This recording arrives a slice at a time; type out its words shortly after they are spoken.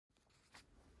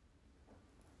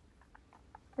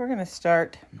We're going to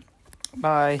start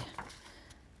by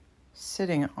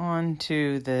sitting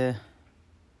onto the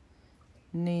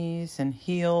knees and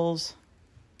heels.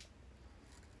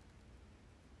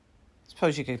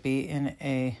 Suppose you could be in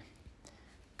a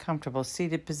comfortable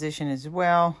seated position as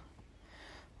well.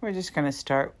 We're just going to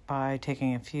start by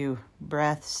taking a few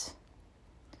breaths.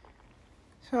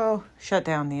 So shut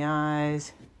down the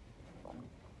eyes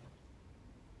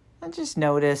and just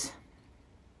notice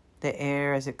the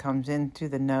air as it comes in through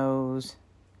the nose,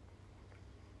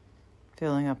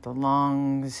 filling up the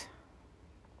lungs.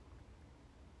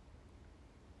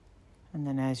 And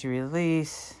then as you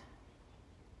release,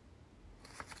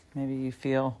 maybe you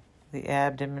feel the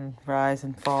abdomen rise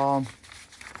and fall.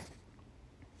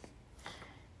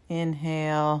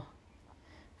 Inhale,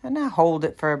 and now hold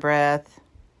it for a breath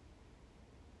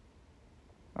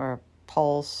or a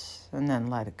pulse, and then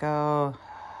let it go.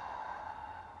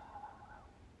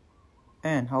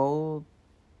 And hold.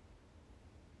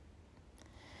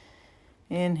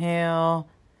 Inhale,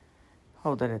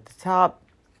 hold it at the top.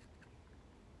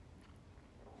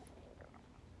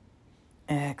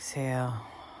 Exhale,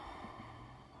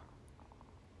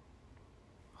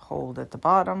 hold at the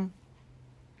bottom.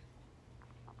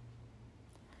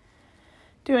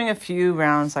 Doing a few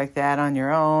rounds like that on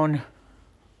your own.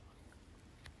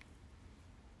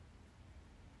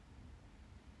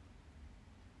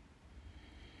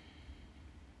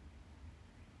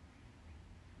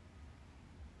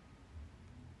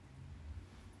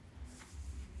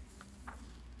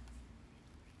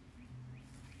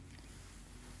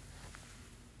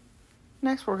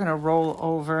 Next, we're going to roll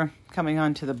over, coming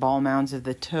onto the ball mounds of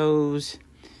the toes,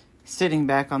 sitting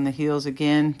back on the heels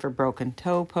again for broken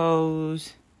toe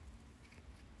pose.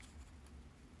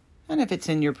 And if it's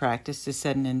in your practice to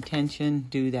set an intention,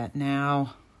 do that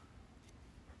now.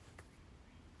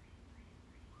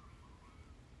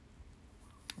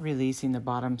 Releasing the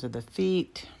bottoms of the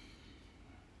feet.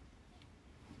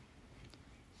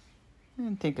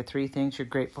 And think of 3 things you're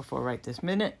grateful for right this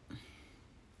minute.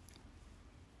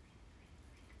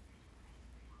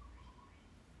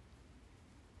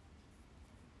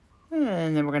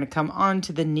 And then we're going to come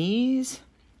onto the knees.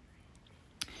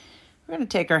 We're going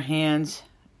to take our hands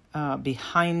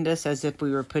behind us as if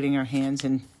we were putting our hands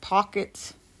in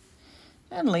pockets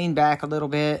and lean back a little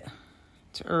bit.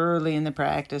 It's early in the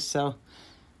practice, so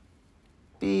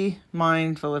be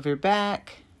mindful of your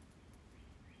back.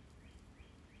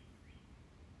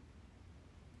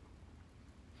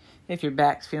 If your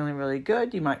back's feeling really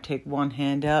good, you might take one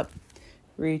hand up,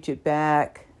 reach it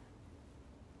back,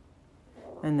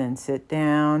 and then sit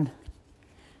down,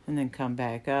 and then come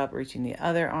back up, reaching the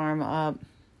other arm up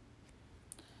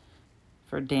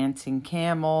for dancing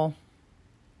camel.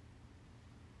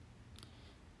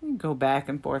 You go back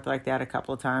and forth like that a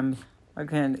couple of times.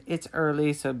 Again, it's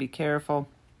early, so be careful.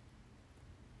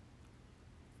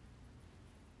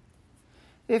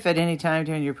 If at any time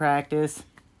during your practice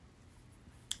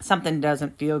something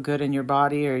doesn't feel good in your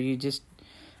body, or you just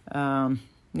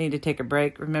need to take a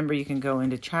break, remember you can go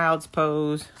into child's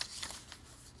pose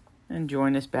and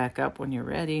join us back up when you're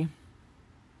ready.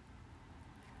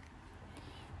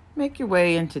 Make your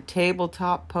way into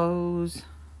tabletop pose,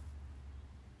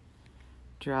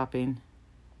 dropping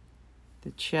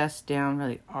the chest down,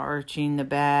 really arching the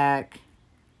back,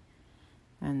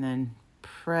 and then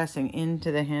pressing into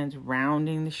the hands,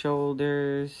 rounding the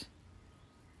shoulders.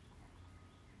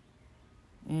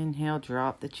 Inhale,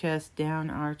 drop the chest down,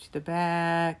 arch the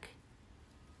back.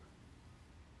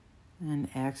 And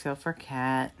exhale for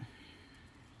cat.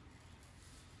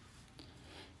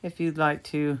 If you'd like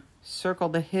to circle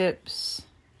the hips,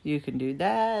 you can do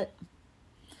that.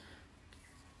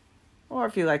 Or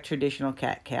if you like traditional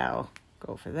cat-cow,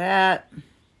 go for that.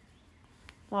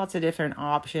 Lots of different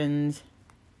options.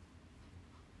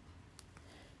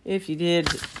 If you did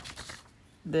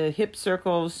the hip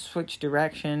circles, switch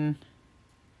direction.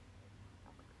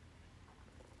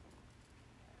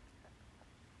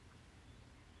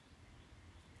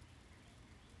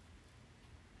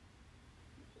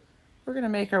 We're going to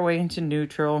make our way into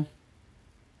neutral.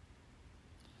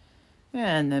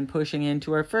 And then pushing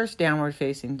into our first downward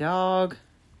facing dog.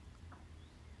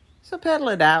 So pedal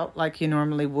it out like you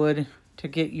normally would to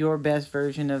get your best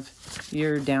version of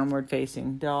your downward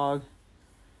facing dog.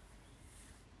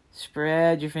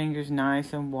 Spread your fingers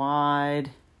nice and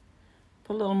wide.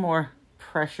 Put a little more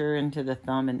pressure into the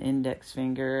thumb and index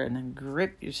finger, and then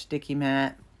grip your sticky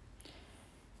mat.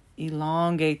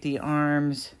 Elongate the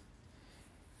arms,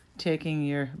 taking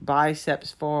your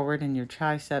biceps forward and your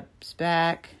triceps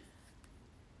back.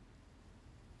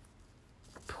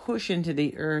 Push into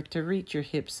the earth to reach your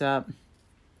hips up.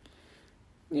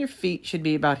 Your feet should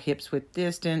be about hips width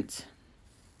distance.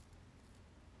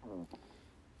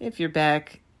 If your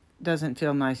back doesn't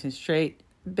feel nice and straight,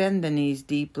 bend the knees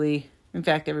deeply. In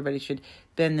fact, everybody should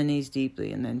bend the knees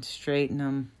deeply and then straighten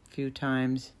them a few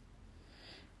times.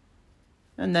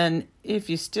 And then if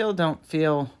you still don't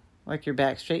feel like your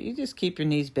back's straight, you just keep your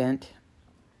knees bent.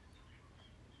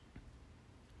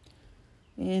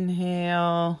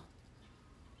 Inhale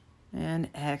and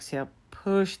exhale.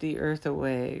 Push the earth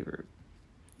away.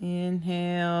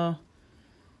 Inhale.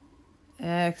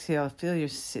 Exhale. Feel your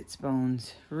sits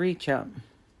bones reach up.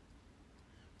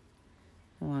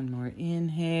 One more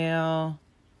inhale.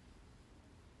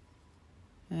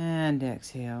 And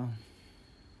exhale.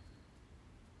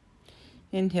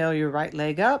 Inhale your right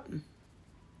leg up.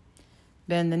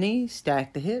 Bend the knees,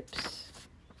 stack the hips.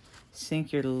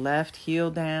 Sink your left heel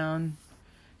down.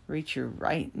 Reach your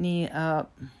right knee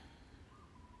up.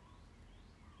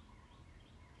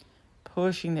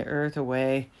 Pushing the earth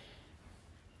away.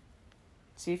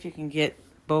 See if you can get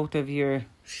both of your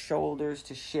shoulders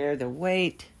to share the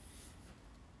weight.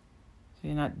 So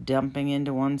you're not dumping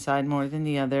into one side more than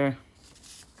the other.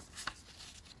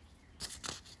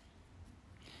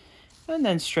 And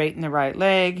then straighten the right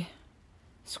leg.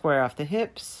 Square off the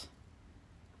hips.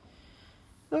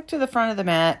 Look to the front of the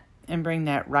mat and bring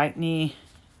that right knee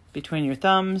between your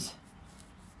thumbs.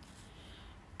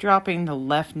 Dropping the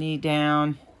left knee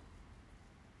down.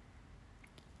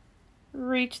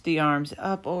 Reach the arms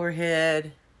up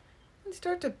overhead. And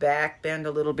start to back bend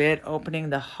a little bit, opening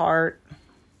the heart.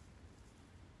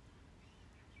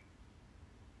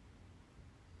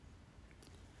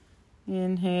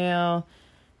 Inhale.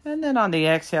 And then on the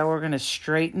exhale, we're going to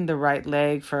straighten the right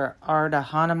leg for Ardha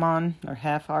Hanuman, or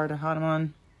half Ardha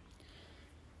Hanuman.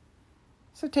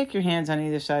 So take your hands on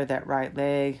either side of that right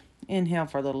leg. Inhale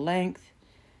for a little length.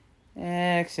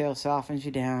 Exhale, softens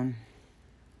you down.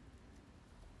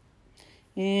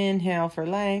 Inhale for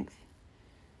length.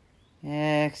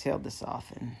 Exhale to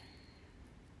soften.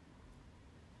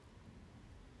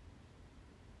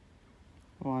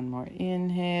 One more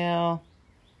inhale.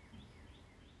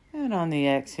 And on the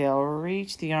exhale,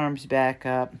 reach the arms back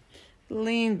up.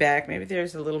 Lean back. Maybe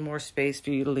there's a little more space for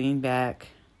you to lean back.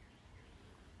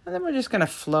 And then we're just going to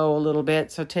flow a little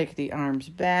bit. So take the arms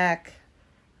back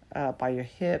by your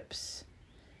hips.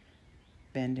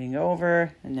 Bending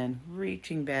over and then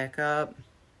reaching back up.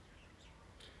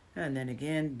 And then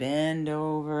again, bend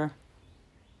over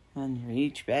and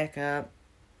reach back up.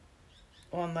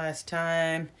 One last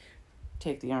time.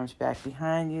 Take the arms back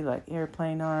behind you like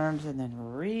airplane arms and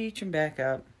then reach them back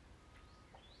up.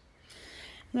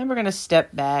 And then we're going to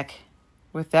step back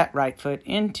with that right foot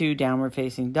into downward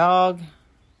facing dog.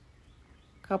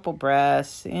 Couple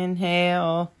breaths.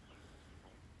 Inhale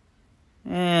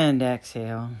and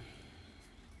exhale.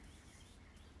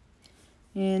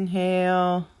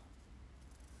 Inhale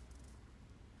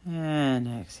and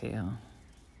exhale.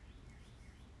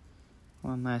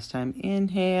 One last time.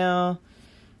 Inhale.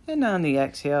 And on the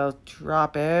exhale,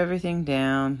 drop everything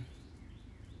down.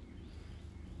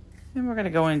 And we're going to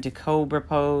go into Cobra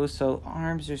pose. So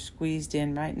arms are squeezed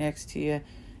in right next to you.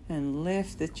 And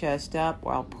lift the chest up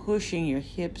while pushing your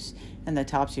hips and the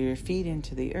tops of your feet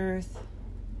into the earth.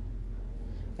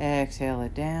 Exhale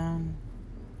it down.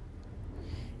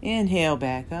 Inhale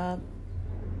back up.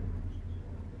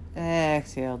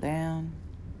 Exhale down.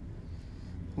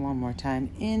 One more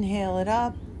time. Inhale it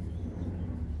up.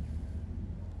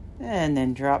 And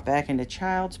then drop back into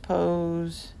child's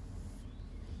pose.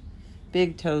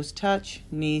 Big toes touch,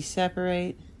 knees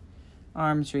separate,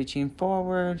 arms reaching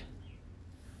forward.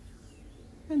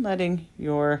 And letting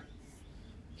your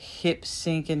hips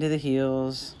sink into the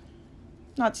heels.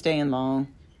 Not staying long.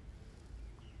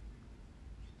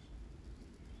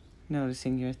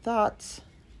 Noticing your thoughts.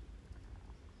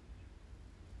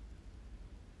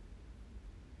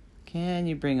 Can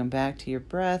you bring them back to your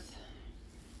breath?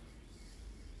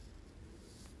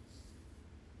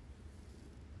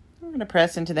 We're going to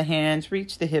press into the hands,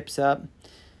 reach the hips up,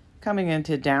 coming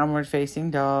into downward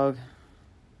facing dog.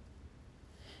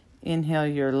 Inhale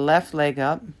your left leg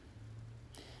up,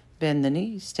 bend the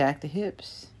knees, stack the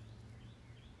hips.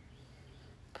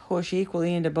 Push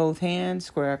equally into both hands,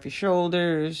 square off your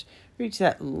shoulders, reach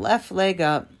that left leg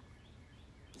up,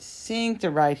 sink the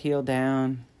right heel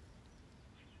down.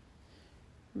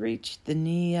 Reach the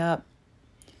knee up,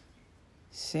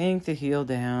 sink the heel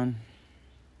down.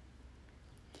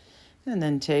 And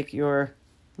then take your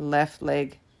left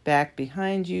leg back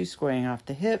behind you, squaring off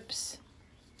the hips.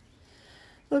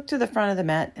 Look to the front of the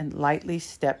mat and lightly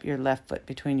step your left foot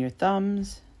between your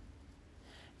thumbs.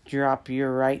 Drop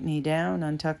your right knee down,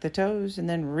 untuck the toes, and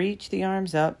then reach the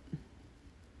arms up.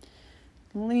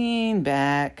 Lean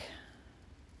back.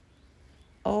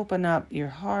 Open up your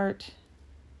heart.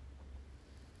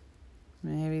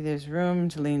 Maybe there's room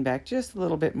to lean back just a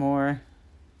little bit more.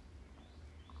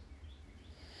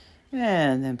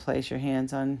 And then place your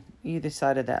hands on either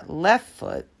side of that left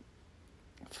foot,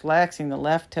 flexing the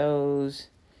left toes.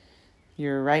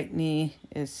 Your right knee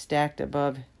is stacked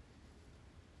above.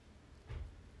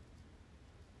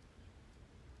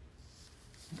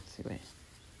 Let's see, wait.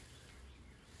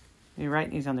 Your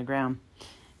right knee's on the ground.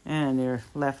 And your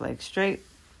left leg straight.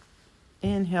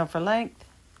 Inhale for length.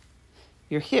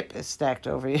 Your hip is stacked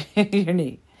over your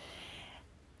knee.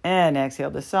 And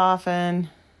exhale to soften.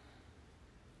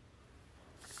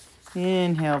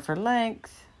 Inhale for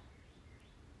length.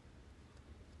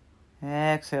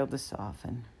 Exhale to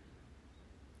soften.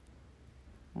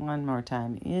 One more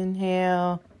time.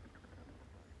 Inhale.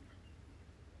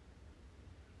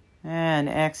 And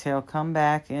exhale. Come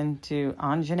back into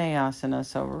Anjaneyasana.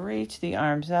 So reach the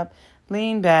arms up.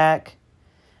 Lean back.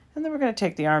 And then we're going to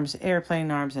take the arms,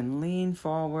 airplane arms, and lean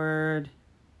forward.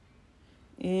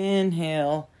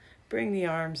 Inhale. Bring the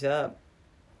arms up.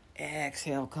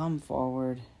 Exhale. Come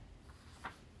forward.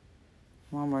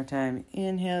 One more time.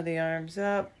 Inhale the arms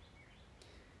up.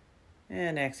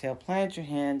 And exhale. Plant your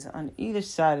hands on either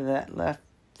side of that left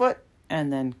foot.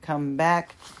 And then come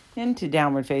back into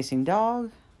downward facing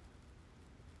dog.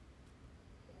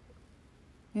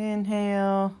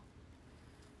 Inhale.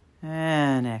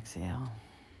 And exhale.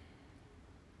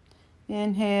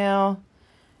 Inhale.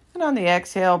 And on the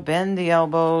exhale, bend the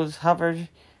elbows. Hover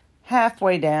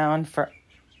halfway down for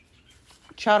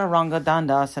Chaturanga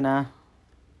Dandasana.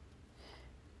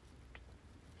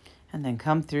 And then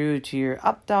come through to your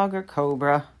up dog or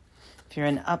cobra. If you're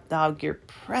in up dog, you're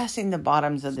pressing the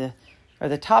bottoms of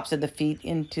the tops of the feet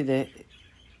into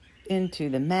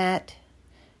the mat,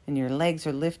 and your legs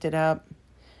are lifted up.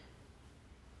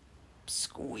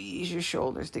 Squeeze your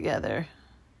shoulders together.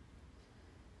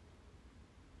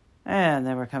 And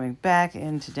then we're coming back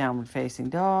into downward facing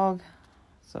dog.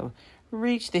 So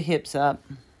reach the hips up.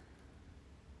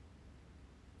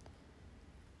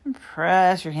 And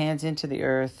press your hands into the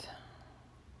earth.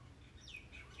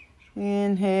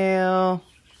 Inhale.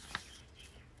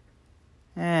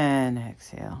 And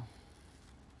exhale.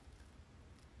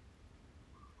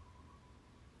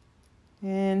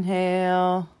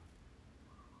 Inhale.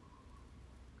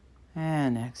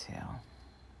 And exhale.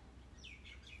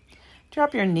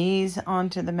 Drop your knees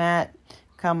onto the mat.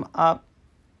 Come up,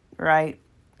 right.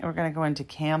 We're going to go into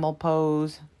camel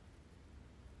pose.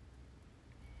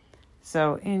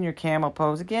 So in your camel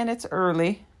pose, again, it's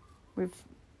early. We've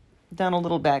done a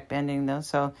little back bending though.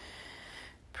 So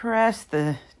press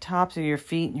the tops of your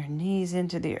feet and your knees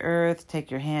into the earth.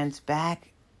 Take your hands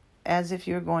back as if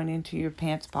you're going into your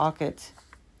pants pockets.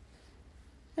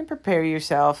 And prepare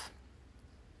yourself.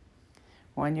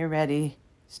 When you're ready,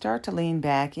 start to lean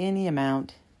back any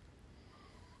amount.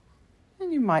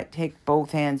 And you might take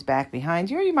both hands back behind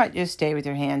you, or you might just stay with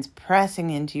your hands pressing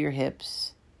into your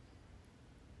hips.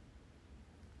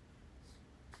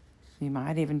 You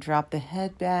might even drop the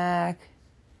head back,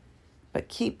 but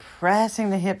keep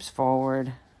pressing the hips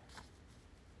forward.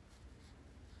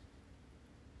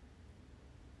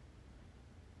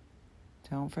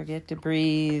 Don't forget to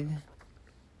breathe.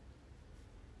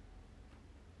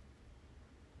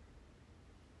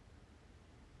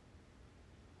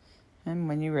 And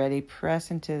when you're ready,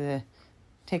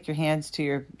 take your hands to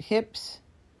your hips.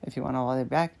 If you want all the way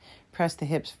back, press the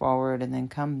hips forward and then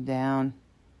come down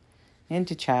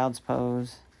into child's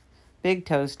pose. Big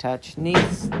toes touch,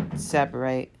 knees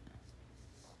separate.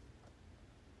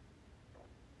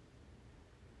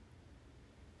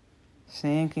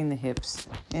 Sinking the hips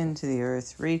into the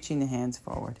earth, reaching the hands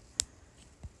forward.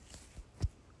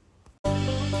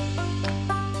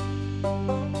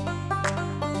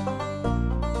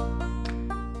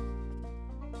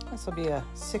 This will be a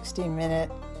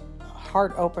 60-minute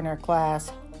heart opener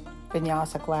class,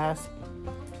 vinyasa class.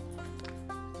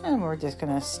 And we're just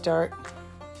going to start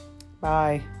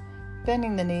by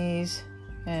bending the knees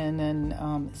and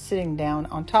then sitting down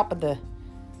on top of the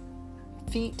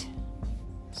feet.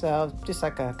 So just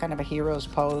like a kind of a hero's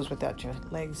pose without your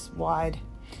legs wide.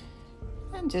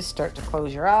 And just start to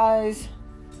close your eyes.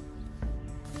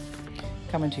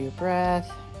 Come into your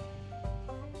breath.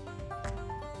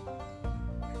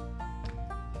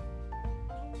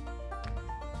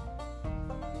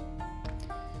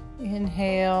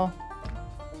 Inhale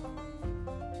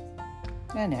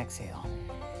and exhale.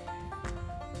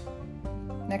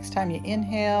 Next time you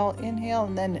inhale,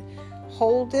 and then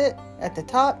hold it at the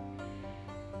top.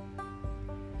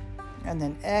 And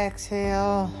then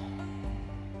exhale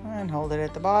and hold it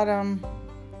at the bottom.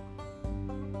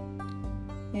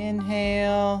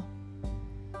 Inhale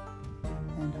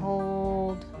and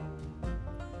hold.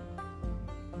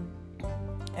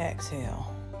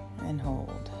 Exhale and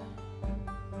hold.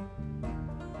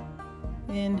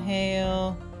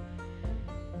 Inhale,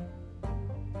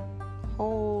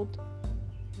 hold,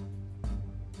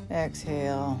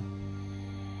 exhale,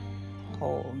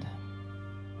 hold.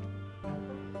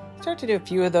 Start to do a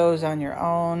few of those on your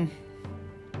own.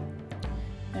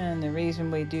 And the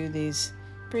reason we do these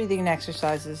breathing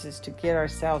exercises is to get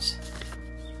ourselves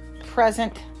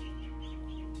present.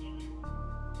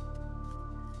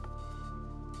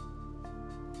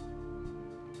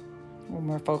 When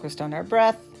we're focused on our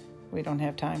breath, we don't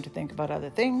have time to think about other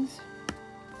things.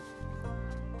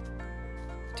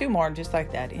 2 more, just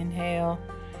like that. Inhale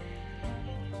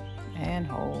and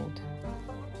hold.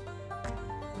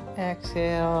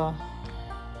 Exhale.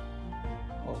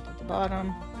 Hold at the bottom.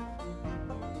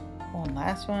 One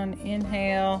last one.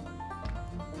 Inhale.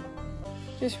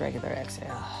 Just regular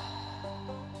exhale.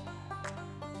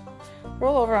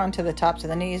 Roll over onto the tops of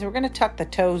the knees. We're going to tuck the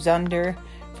toes under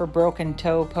for broken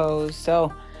toe pose.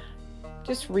 So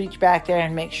just reach back there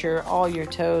and make sure all your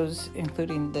toes,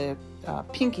 including the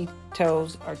pinky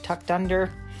toes, are tucked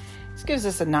under. This gives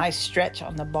us a nice stretch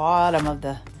on the bottom of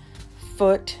the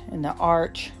foot and the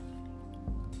arch.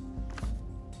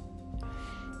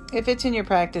 If it's in your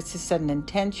practice to set an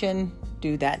intention,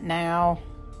 do that now.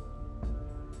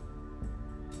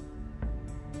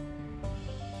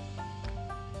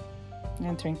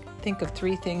 And think of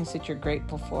 3 things that you're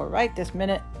grateful for right this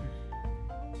minute.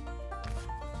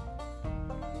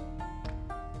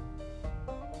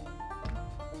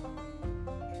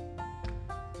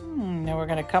 Now we're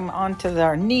going to come onto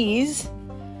our knees.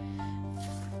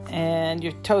 And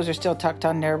your toes are still tucked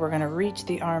under. We're going to reach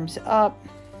the arms up.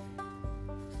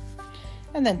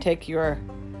 And then take your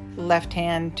left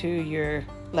hand to your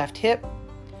left hip.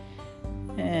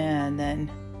 And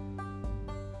then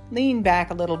lean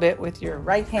back a little bit with your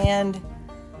right hand.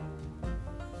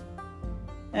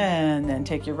 And then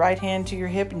take your right hand to your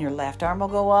hip and your left arm will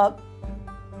go up.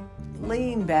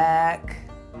 Lean back.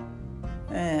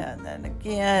 And then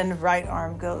again, right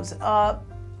arm goes up.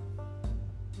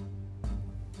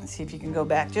 Let's see if you can go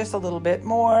back just a little bit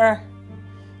more.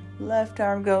 Left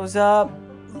arm goes up.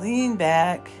 Lean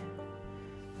back.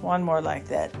 One more like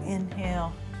that.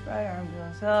 Inhale. Right arm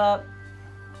goes up.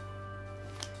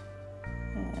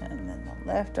 And then the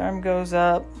left arm goes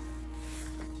up.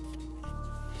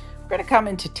 We're going to come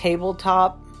into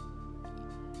tabletop.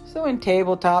 So in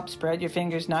tabletop, spread your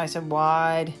fingers nice and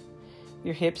wide.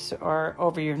 Your hips are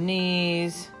over your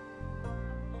knees.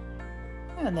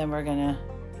 And then we're going to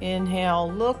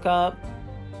inhale, look up,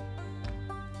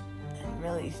 and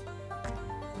really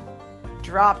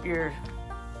drop your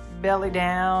belly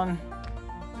down.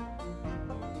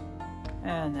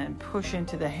 And then push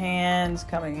into the hands,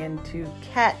 coming into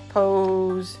cat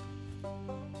pose.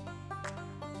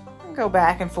 And go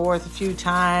back and forth a few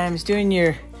times, doing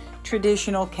your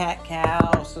traditional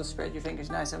cat-cow. So spread your fingers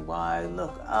nice and wide,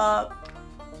 look up.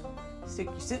 Stick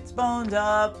your sits bones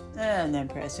up, and then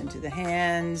press into the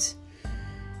hands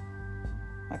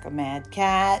like a mad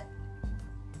cat.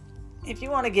 If you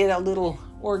want to get a little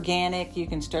organic, you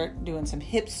can start doing some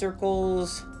hip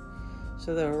circles.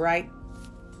 So the right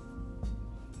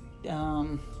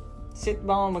sit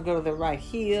bone will go to the right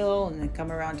heel, and then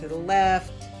come around to the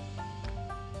left,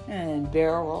 and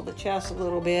barrel roll the chest a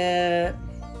little bit.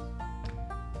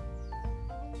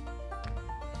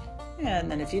 And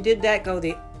then if you did that, go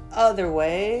the other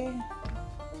way.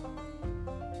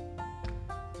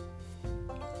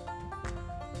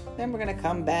 Then we're going to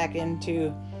come back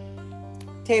into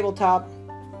tabletop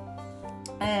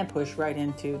and push right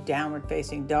into downward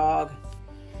facing dog.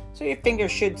 So your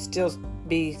fingers should still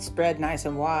be spread nice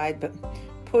and wide, but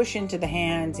push into the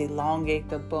hands, elongate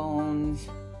the bones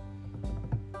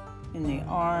in the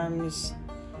arms.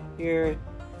 Your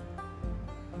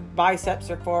biceps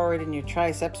are forward and your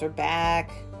triceps are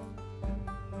back.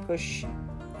 Push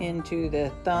into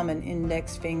the thumb and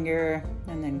index finger,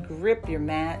 and then grip your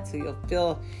mat so you'll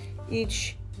feel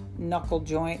each knuckle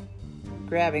joint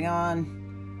grabbing on.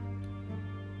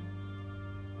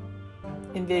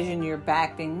 Envision your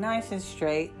back being nice and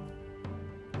straight.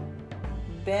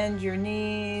 Bend your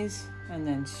knees and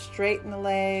then straighten the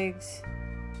legs.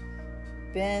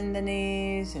 Bend the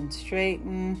knees and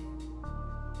straighten.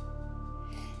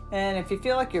 And if you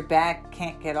feel like your back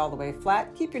can't get all the way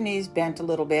flat, keep your knees bent a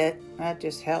little bit. That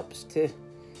just helps to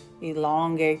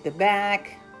elongate the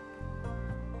back.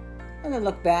 And then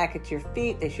look back at your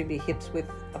feet. They should be hips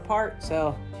width apart,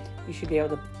 so you should be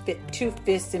able to fit 2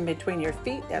 fists in between your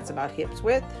feet. That's about hips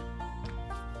width.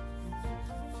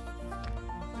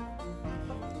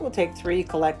 We'll take 3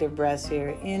 collective breaths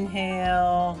here.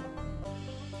 Inhale,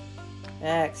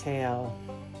 exhale.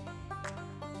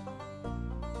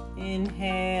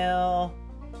 Inhale,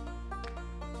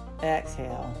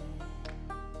 exhale.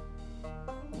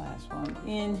 Last one,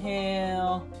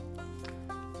 inhale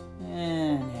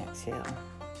and exhale.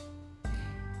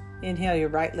 Inhale your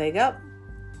right leg up,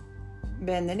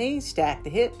 bend the knees, stack the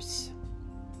hips,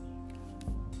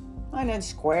 and then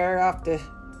square off the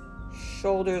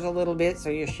shoulders a little bit so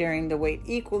you're sharing the weight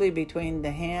equally between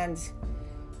the hands.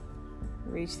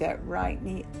 Reach that right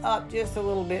knee up just a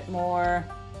little bit more.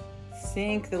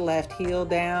 Sink the left heel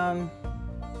down.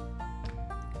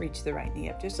 Reach the right knee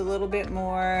up just a little bit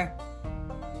more.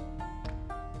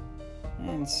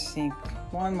 And sink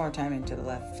one more time into the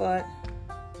left foot.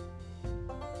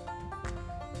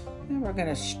 And we're going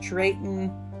to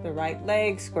straighten the right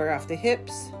leg, square off the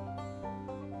hips,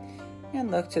 and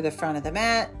look to the front of the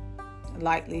mat.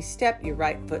 Lightly step your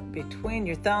right foot between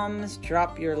your thumbs.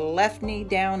 Drop your left knee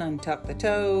down, untuck the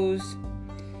toes.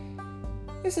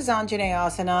 This is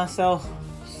Anjaneyasana, so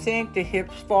sink the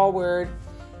hips forward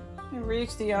and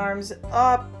reach the arms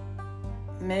up.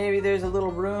 Maybe there's a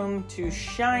little room to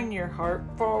shine your heart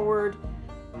forward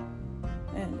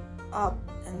and up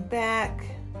and back.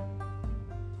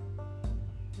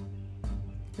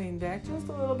 Lean back just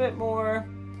a little bit more.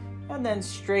 And then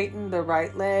straighten the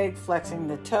right leg, flexing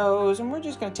the toes. And we're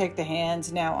just going to take the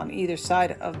hands now on either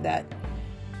side of that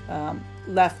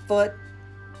left foot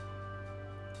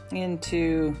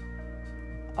into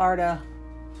Ardha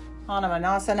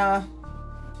Hanumanasana.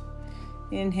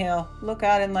 Inhale, look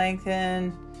out and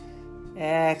lengthen.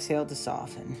 Exhale to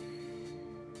soften.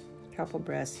 Couple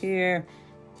breaths here.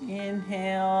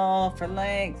 Inhale for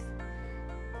length.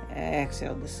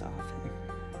 Exhale to soften.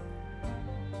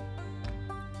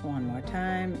 One more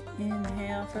time.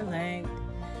 Inhale for length.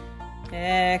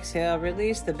 Exhale.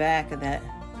 Release the back of that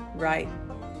right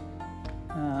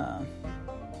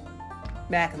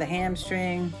back of the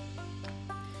hamstring.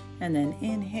 And then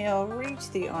inhale,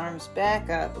 reach the arms back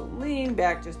up, lean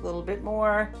back just a little bit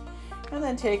more, and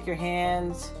then take your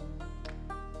hands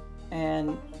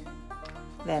and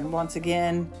then once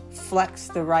again flex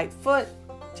the right foot,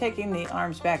 taking the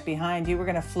arms back behind you. We're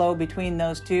going to flow between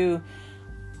those two.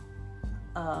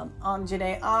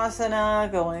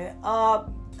 Anjaneyasana, going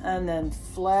up, and then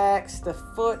flex the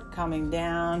foot, coming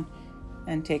down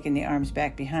and taking the arms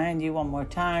back behind you. One more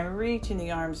time, reaching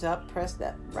the arms up, press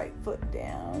that right foot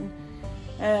down,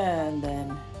 and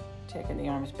then taking the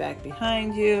arms back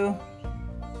behind you.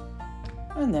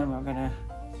 And then we're gonna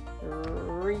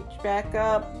reach back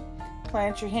up,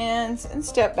 plant your hands, and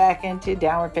step back into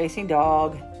downward facing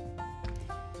dog.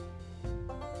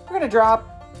 We're gonna drop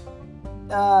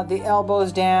the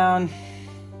elbows down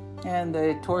and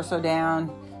the torso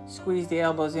down. Squeeze the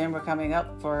elbows in. We're coming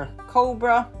up for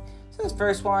cobra. So this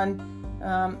first one,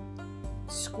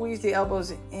 squeeze the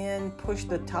elbows in, push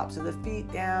the tops of the feet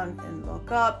down and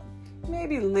look up.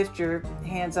 Maybe lift your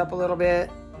hands up a little bit.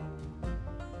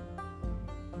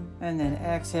 And then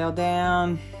exhale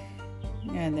down.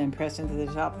 And then press into the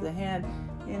top of the hand.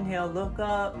 Inhale, look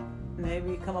up.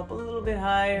 Maybe come up a little bit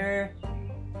higher.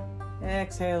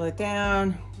 Exhale it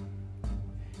down.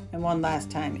 And one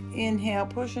last time. Inhale,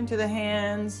 push into the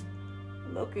hands.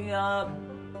 Looking up.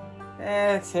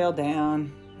 Exhale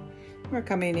down. We're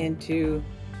coming into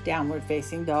downward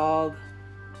facing dog.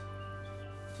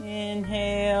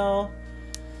 Inhale.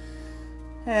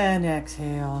 And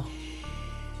exhale.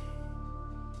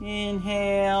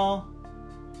 Inhale.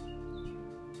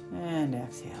 And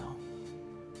exhale.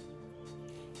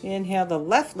 Inhale the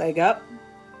left leg up.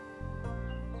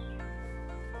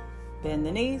 Bend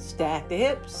the knees, stack the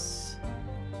hips.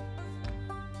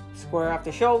 Square off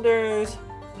the shoulders.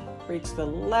 Reach the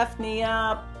left knee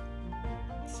up.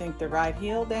 Sink the right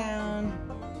heel down.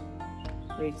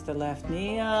 Reach the left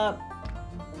knee up.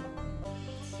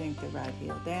 Sink the right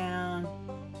heel down.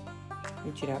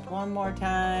 Reach it up one more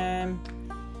time.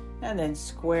 And then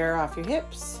square off your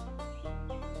hips.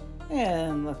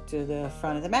 And look to the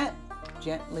front of the mat.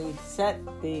 Gently set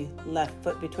the left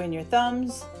foot between your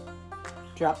thumbs.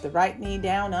 Drop the right knee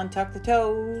down, untuck the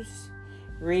toes.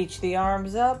 Reach the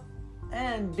arms up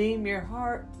and beam your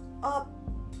heart up.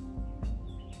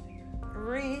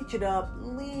 Reach it up,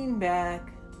 lean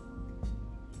back.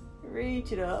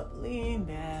 Reach it up, lean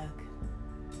back.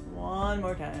 One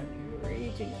more time.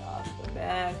 Reaching up the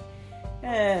back.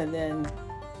 And then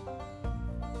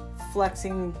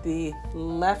flexing the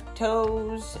left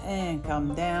toes and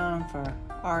come down for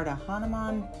Ardha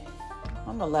Hanuman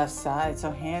on the left side.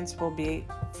 So hands will be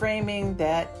framing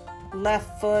that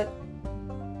left foot.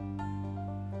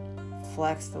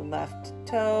 Flex the left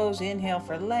toes. Inhale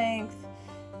for length.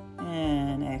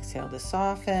 And exhale to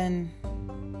soften.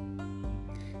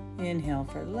 Inhale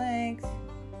for length.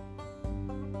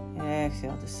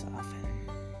 Exhale to soften.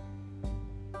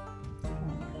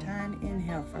 One more time.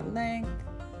 Inhale for length.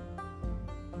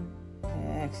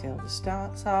 Exhale to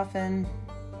soften.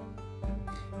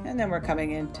 And then we're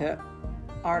coming into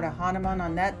Ardha Hanuman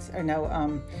on that,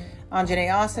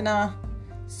 Anjaneyasana.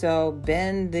 So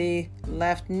bend the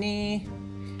left knee,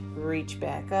 reach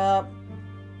back up.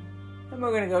 And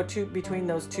we're going to go between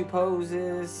those two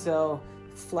poses. So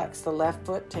flex the left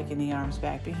foot, taking the arms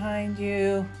back behind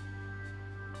you.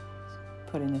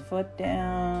 Putting the foot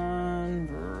down,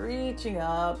 reaching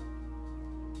up.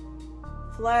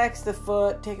 Flex the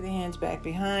foot, take the hands back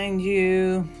behind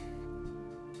you.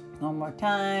 One more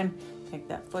time. Take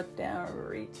that foot down,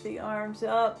 reach the arms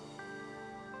up.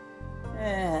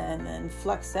 And then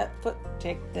flex that foot,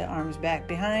 take the arms back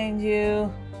behind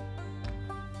you.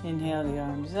 Inhale the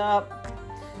arms up.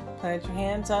 Plant your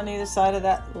hands on either side of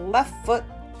that left foot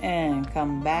and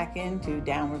come back into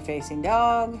downward facing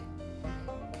dog.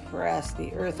 Press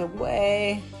the earth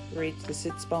away. Reach the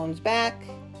sits bones back.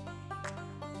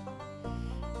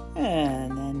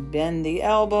 And then bend the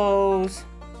elbows.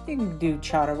 You can do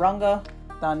Chaturanga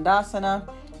Dandasana,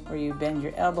 where you bend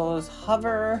your elbows,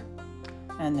 hover,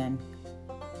 and then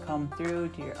come through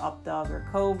to your up dog or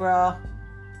cobra.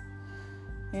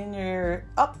 In your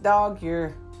up dog,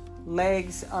 your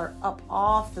legs are up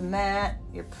off the mat.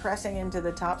 You're pressing into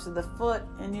the tops of the foot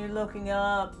and you're looking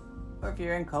up. Or if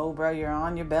you're in cobra, you're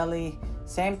on your belly.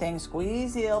 Same thing,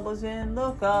 squeeze the elbows in,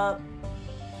 look up.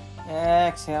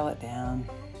 Exhale it down.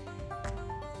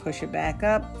 Push it back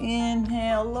up.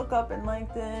 Inhale, look up and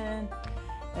lengthen.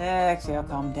 Exhale,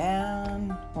 come down.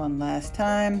 One last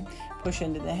time. Push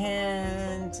into the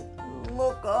hands.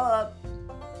 Look up.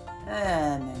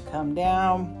 And then come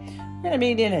down. We're going to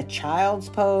meet in a child's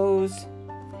pose.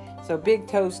 So big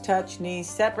toes touch, knees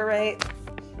separate.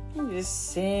 You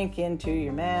just sink into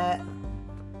your mat.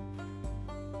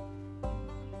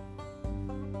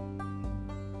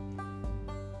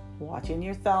 Watching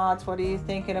your thoughts. What are you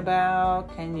thinking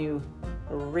about? Can you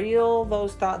reel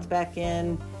those thoughts back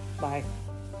in by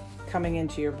coming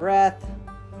into your breath?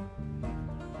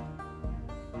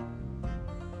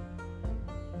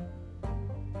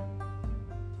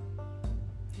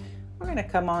 We're going to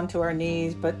come onto our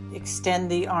knees, but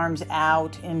extend the arms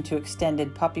out into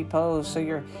extended puppy pose. So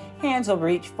your hands will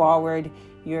reach forward.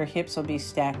 Your hips will be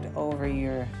stacked over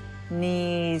your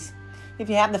knees. If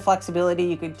you have the flexibility,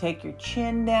 you could take your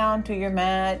chin down to your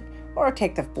mat or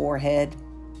take the forehead.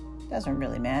 Doesn't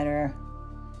really matter.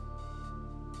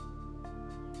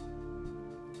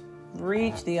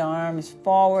 Reach the arms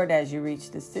forward as you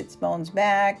reach the sits bones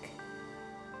back.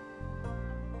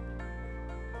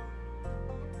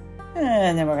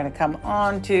 And then we're going to come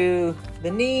onto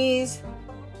the knees.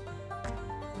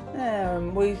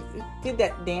 We did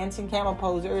that dancing camel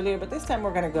pose earlier, but this time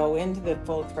we're going to go into the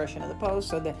full expression of the pose.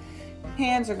 So the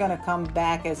hands are going to come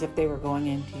back as if they were going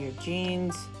into your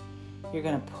jeans. You're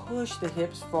going to push the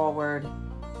hips forward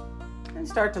and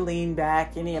start to lean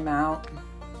back any amount.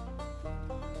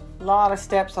 A lot of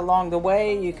steps along the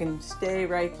way. You can stay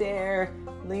right there,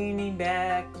 leaning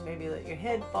back, maybe let your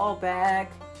head fall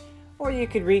back, or you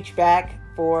could reach back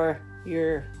for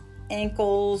your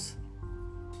ankles.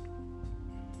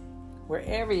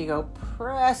 Wherever you go,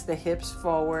 press the hips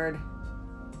forward.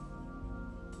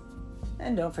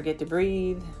 And don't forget to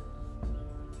breathe.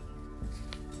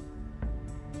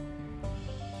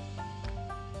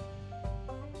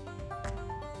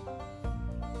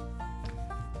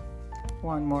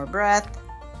 One more breath.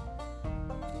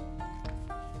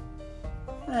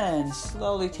 And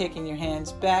slowly taking your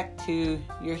hands back to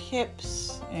your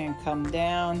hips and come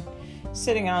down,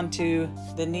 sitting onto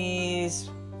the knees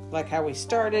like how we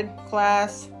started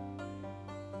class.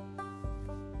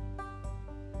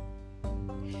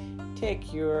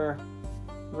 Take your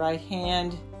right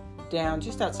hand down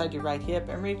just outside your right hip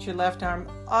and reach your left arm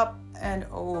up and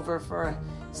over for a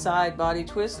side body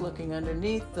twist, looking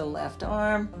underneath the left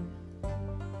arm.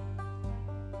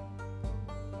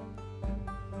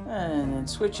 And then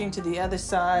switching to the other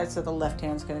side, so the left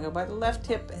hand's going to go by the left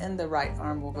hip and the right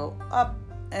arm will go up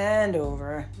and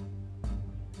over.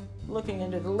 Looking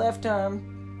into the left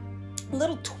arm, a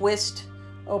little twist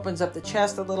opens up the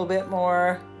chest a little bit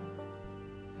more.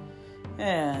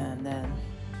 And then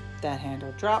that hand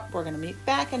will drop. We're going to meet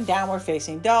back in downward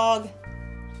facing dog.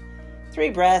 3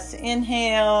 breaths.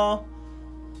 Inhale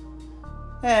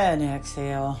and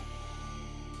exhale.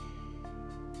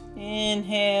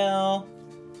 Inhale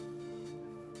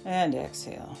And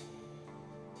exhale.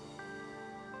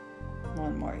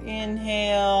 One more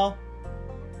inhale.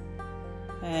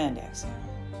 And exhale.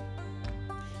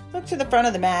 Look to the front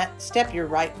of the mat. Step your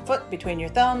right foot between your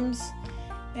thumbs.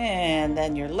 And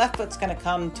then your left foot's going to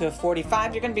come to a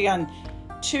 45. You're going to be on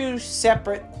two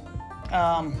separate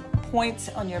points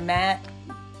on your mat.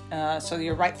 So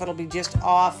your right foot will be just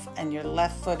off and your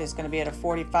left foot is going to be at a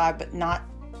 45 but not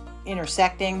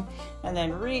intersecting. And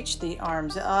then reach the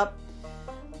arms up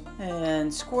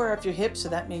and square up your hips. So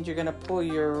that means you're going to pull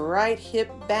your right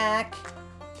hip back,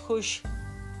 push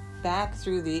back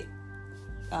through the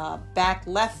back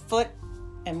left foot.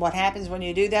 And what happens when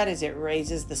you do that is it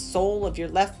raises the sole of your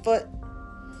left foot.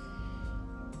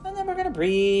 And then we're going to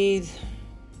breathe.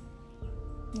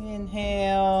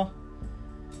 Inhale.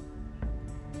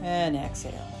 And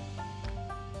exhale.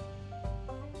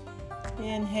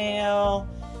 Inhale.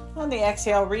 On the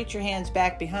exhale, reach your hands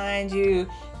back behind you.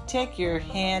 Take your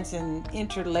hands and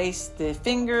interlace the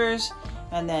fingers.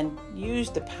 And then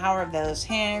use the power of those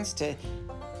hands to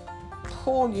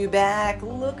pull you back,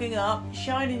 looking up,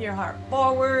 shining your heart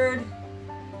forward.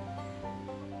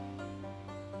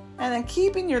 And then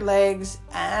keeping your legs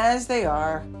as they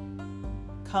are.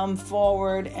 Come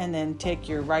forward and then take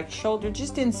your right shoulder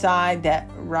just inside that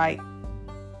right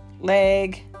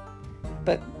leg.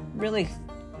 But really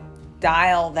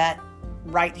dial that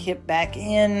right hip back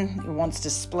in. It wants to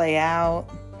splay out.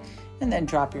 And then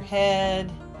drop your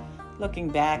head, looking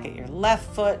back at your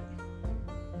left foot.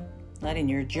 Letting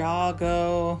your jaw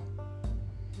go.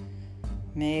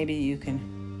 Maybe you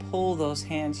can pull those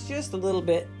hands just a little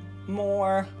bit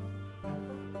more.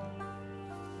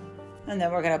 And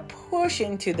then we're going to push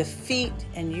into the feet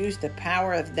and use the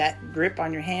power of that grip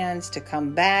on your hands to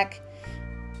come back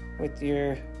with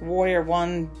your Warrior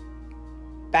One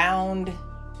bound.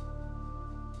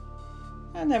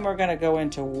 And then we're going to go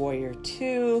into Warrior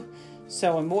Two.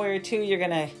 So in Warrior Two, you're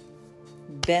going to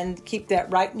bend, keep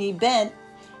that right knee bent.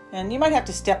 And you might have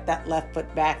to step that left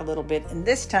foot back a little bit. And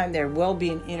this time there will be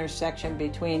an intersection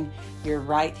between your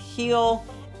right heel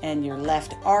and your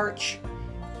left arch.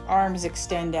 Arms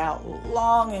extend out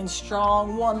long and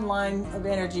strong. One line of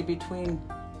energy between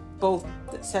both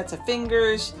sets of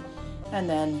fingers. And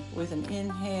then with an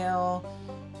inhale,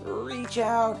 reach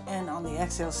out. And on the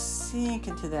exhale, sink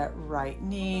into that right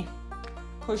knee.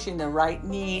 Pushing the right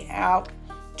knee out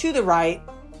to the right.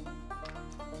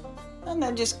 And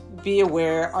then just be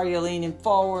aware, are you leaning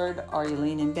forward? Are you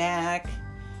leaning back?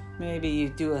 Maybe you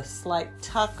do a slight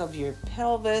tuck of your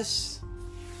pelvis.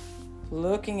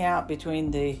 Looking out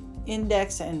between the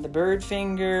index and the bird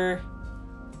finger.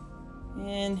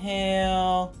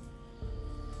 Inhale.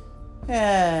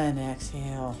 And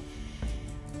exhale.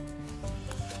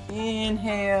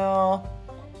 Inhale.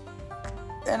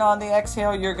 Then on the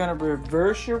exhale, you're going to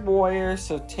reverse your warrior.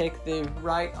 So take the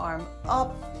right arm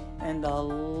up. And the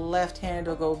left hand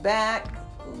will go back,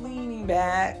 leaning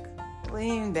back,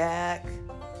 lean back,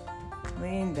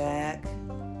 lean back.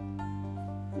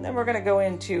 And then we're going to go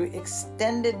into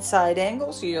extended side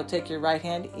angle. So you'll take your right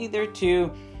hand either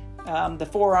to the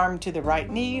forearm to the right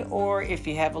knee, or if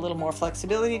you have a little more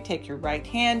flexibility, take your right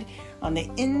hand on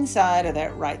the inside of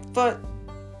that right foot.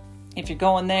 If you're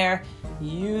going there,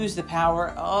 use the power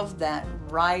of that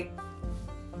right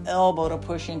elbow to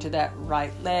push into that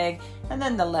right leg, and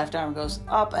then the left arm goes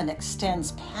up and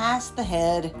extends past the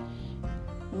head,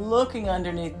 looking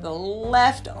underneath the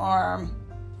left arm,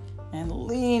 and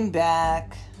lean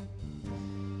back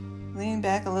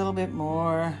a little bit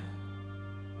more,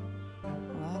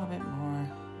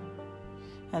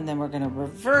 and then we're going to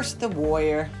reverse the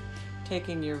warrior,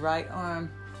 taking your right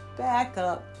arm back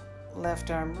up,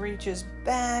 left arm reaches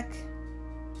back,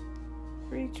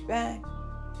 reach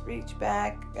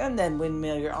back, and then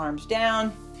windmill your arms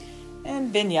down.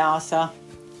 And vinyasa,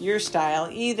 your style,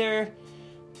 either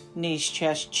knees,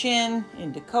 chest, chin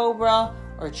into cobra,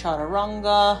 or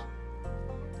chaturanga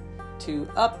to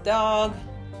up dog.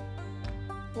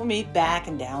 We'll meet back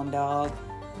and down dog.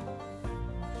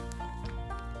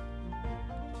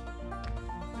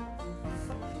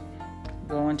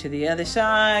 Going to the other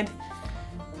side.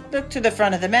 Look to the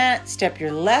front of the mat. Step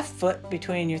your left foot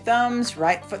between your thumbs.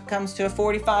 Right foot comes to a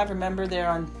 45. Remember, they're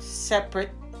on separate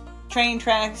train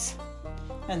tracks.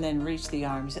 And then reach the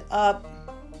arms up.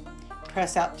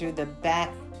 Press out through the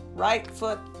back right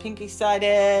foot, pinky side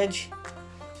edge.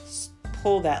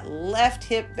 Pull that left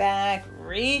hip back.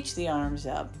 Reach the arms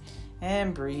up.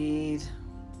 And breathe.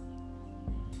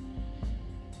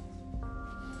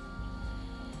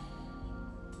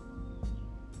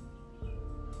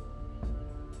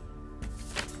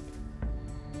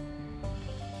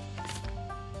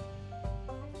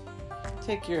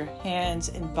 Take your hands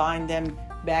and bind them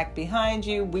back behind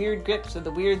you. Weird grips with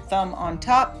the weird thumb on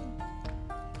top.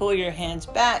 Pull your hands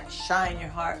back. Shine your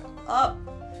heart up.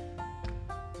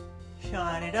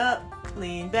 Shine it up.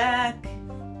 Lean back.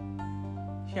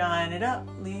 Shine it up.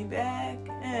 Lean back.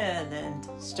 And then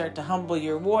start to humble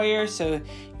your warrior. So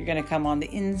you're going to come on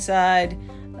the inside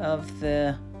of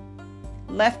the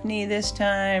left knee this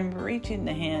time. Reaching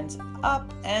the hands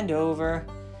up and over.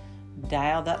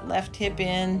 Dial that left hip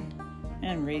in.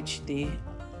 And reach the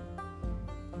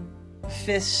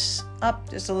fists up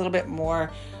just a little bit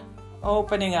more,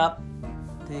 opening up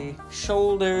the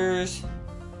shoulders.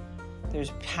 There's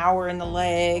power in the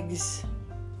legs.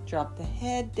 Drop the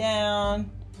head down,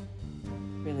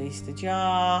 release the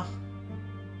jaw,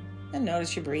 and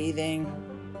notice your breathing.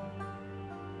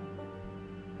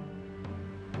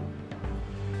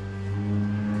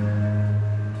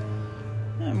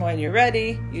 And when you're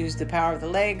ready, use the power of the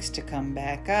legs to come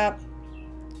back up.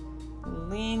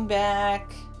 Lean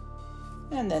back,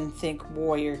 and then think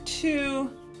warrior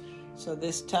two. So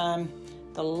this time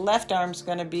the left arm's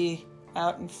going to be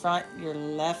out in front, your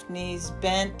left knee's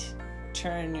bent.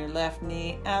 Turn your left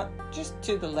knee out just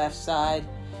to the left side.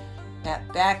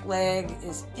 That back leg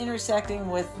is intersecting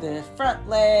with the front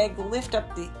leg. Lift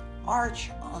up the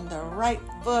arch on the right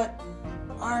foot.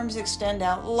 Arms extend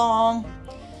out long.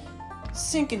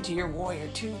 Sink into your warrior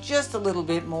two just a little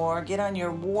bit more. Get on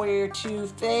your warrior two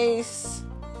face.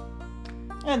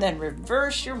 And then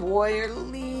reverse your warrior,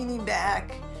 leaning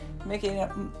back, making it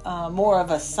more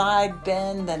of a side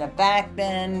bend than a back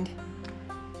bend.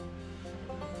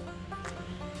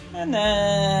 And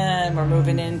then we're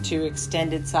moving into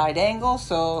extended side angle.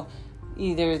 So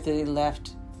either the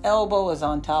left elbow is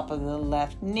on top of the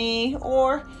left knee,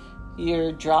 or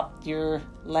you drop your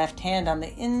left hand on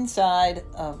the inside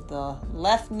of the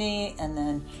left knee and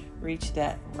then reach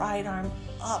that right arm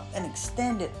up and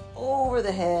extend it over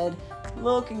the head,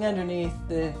 looking underneath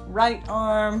the right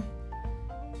arm,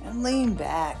 and lean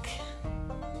back.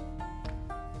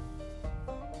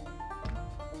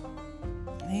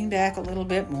 Lean back a little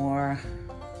bit more.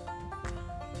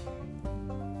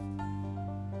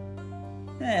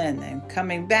 And then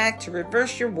coming back to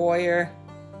reverse your warrior.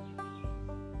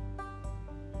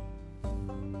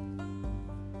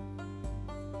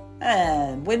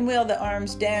 And windwheel the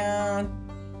arms down,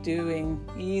 doing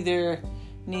either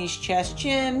knees, chest,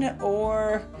 chin,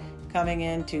 or coming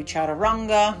into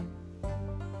chaturanga.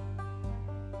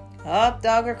 Up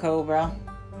dog or cobra.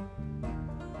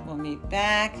 We'll meet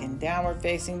back in downward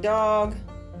facing dog.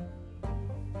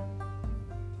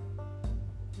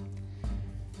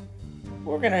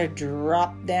 We're going to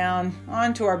drop down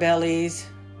onto our bellies.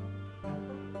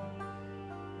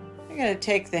 You're going to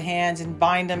take the hands and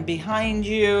bind them behind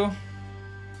you.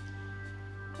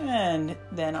 And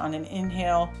then on an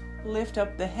inhale, lift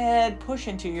up the head, push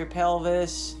into your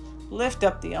pelvis, lift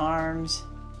up the arms.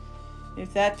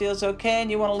 If that feels okay and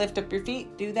you want to lift up your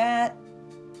feet, do that.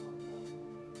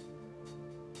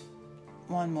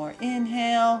 One more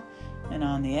inhale, and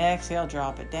on the exhale,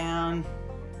 drop it down.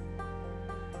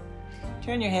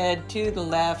 Turn your head to the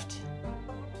left.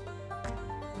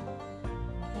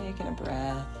 Taking a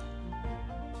breath.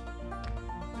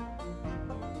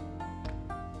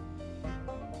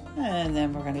 And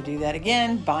then we're going to do that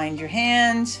again. Bind your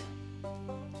hands.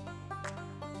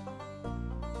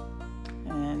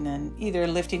 And then either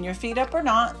lifting your feet up or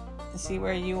not. See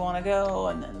where you want to go,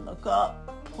 and then look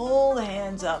up. Pull the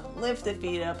hands up. Lift the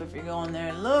feet up if you're going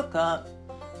there. Look up.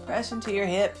 Press into your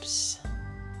hips.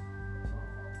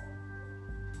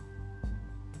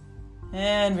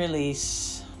 And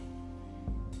release.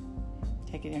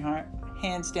 Taking your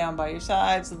hands down by your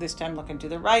sides. So this time looking to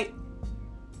the right.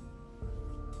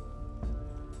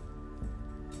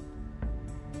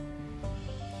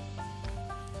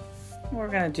 We're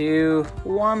going to do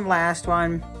one last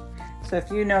one. So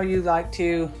if you know you like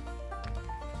to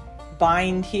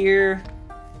bind here,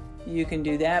 you can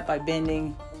do that by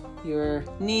bending your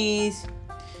knees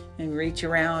and reach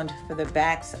around for the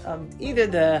backs of either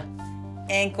the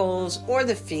ankles or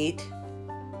the feet,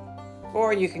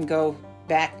 or you can go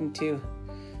back into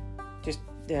just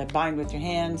bind with your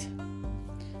hands.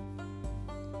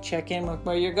 Check in with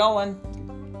where you're going,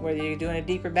 whether you're doing a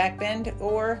deeper back bend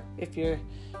or if you're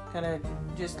gonna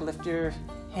just lift your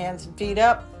hands and feet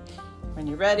up. When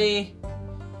you're ready,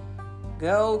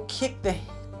 go kick the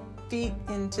feet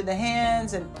into the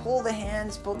hands and pull the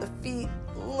hands, pull the feet,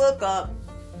 look up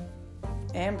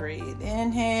and breathe.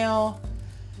 Inhale,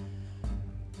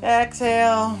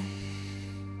 exhale,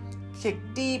 kick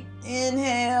deep,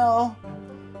 inhale,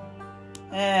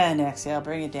 and exhale,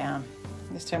 bring it down.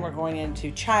 This time we're going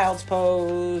into child's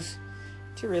pose.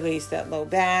 to release that low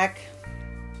back.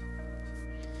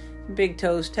 Big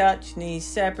toes touch, knees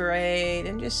separate,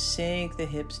 and just sink the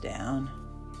hips down.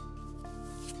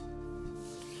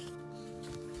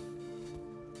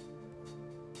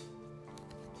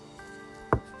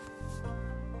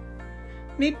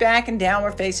 Meet back in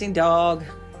downward facing dog.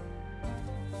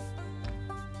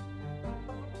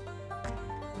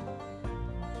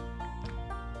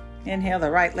 Inhale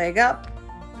the right leg up.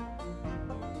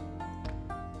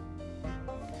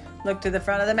 Look to the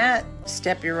front of the mat.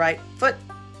 Step your right foot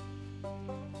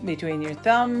between your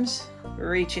thumbs,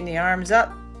 reaching the arms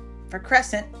up for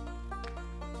crescent.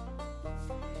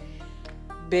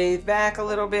 Bathe back a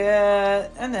little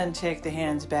bit, and then take the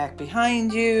hands back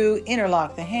behind you.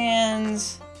 Interlock the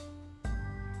hands.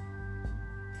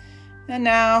 And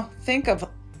now think of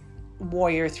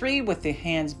Warrior 3 with the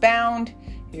hands bound.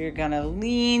 You're gonna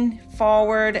lean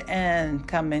forward and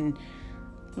come and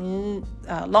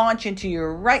launch into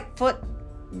your right foot,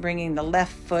 bringing the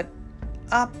left foot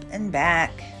up and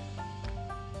back.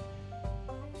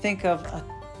 Think of a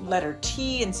letter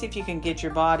T and see if you can get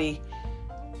your body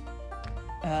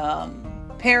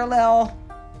parallel.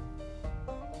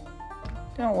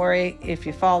 Don't worry if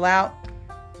you fall out,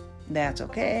 that's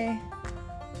okay.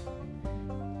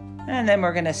 And then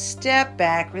we're going to step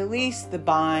back, release the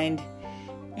bind,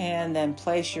 and then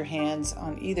place your hands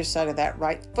on either side of that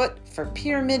right foot for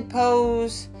pyramid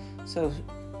pose. So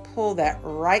pull that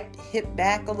right hip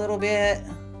back a little bit.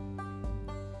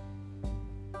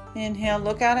 Inhale,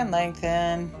 look out and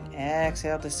lengthen.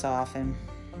 Exhale to soften.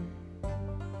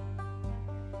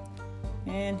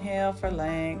 Inhale for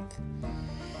length.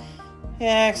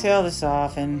 Exhale to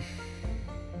soften.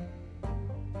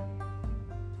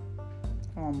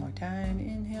 One more time.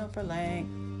 Inhale for length.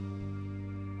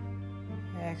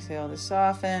 Exhale to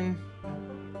soften.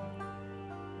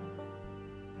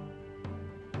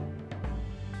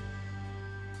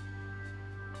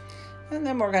 And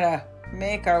then we're going to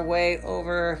make our way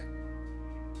over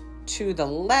to the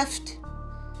left,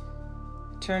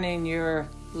 turning your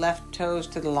left toes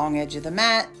to the long edge of the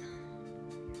mat.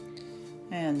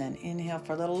 And then inhale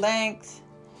for a little length.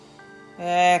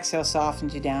 Exhale,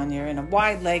 softens you down. You're in a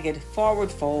wide-legged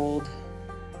forward fold.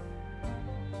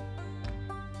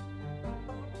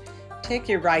 Take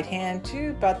your right hand to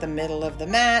about the middle of the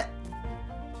mat.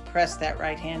 Press that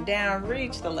right hand down.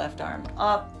 Reach the left arm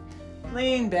up.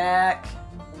 Lean back.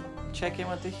 Check in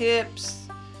with the hips.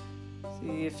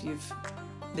 See if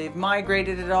they've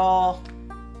migrated at all.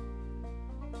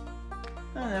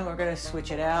 And then we're going to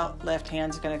switch it out. Left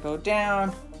hand's going to go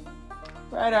down.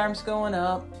 Right arm's going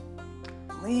up.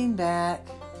 Lean back.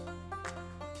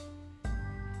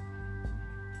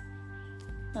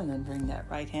 And then bring that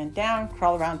right hand down.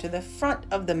 Crawl around to the front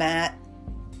of the mat.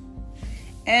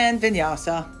 And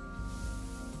vinyasa.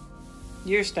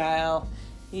 Your style.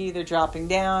 Either dropping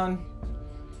down,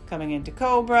 coming into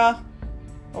cobra,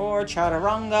 or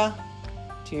chaturanga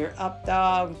to your up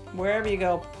dog. Wherever you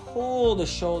go, pull the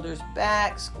shoulders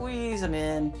back, squeeze them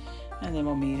in, and then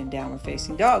we'll meet in downward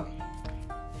facing dog.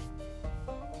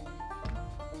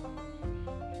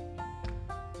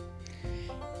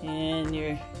 In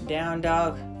your down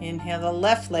dog, inhale the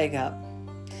left leg up.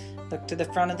 Look to the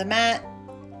front of the mat.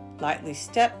 Lightly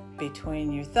step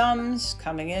between your thumbs,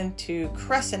 coming into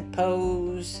crescent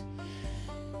pose.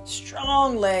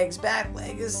 Strong legs, back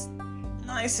leg is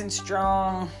nice and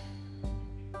strong.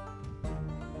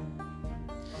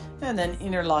 And then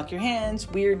interlock your hands,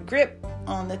 weird grip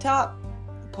on the top.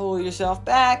 Pull yourself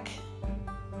back.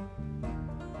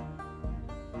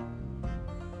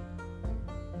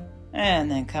 And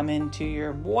then come into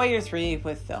your Warrior 3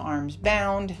 with the arms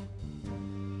bound.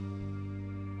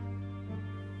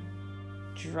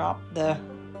 Drop the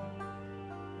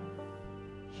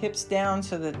hips down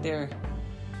so that they're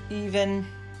even.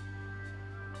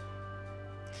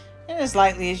 And as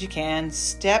lightly as you can,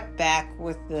 step back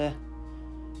with the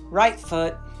right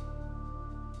foot.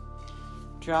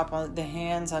 Drop on the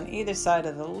hands on either side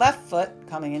of the left foot,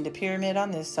 coming into pyramid on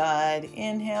this side.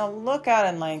 Inhale, look out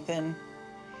and lengthen.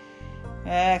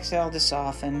 Exhale to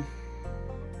soften.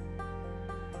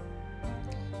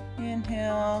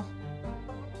 Inhale.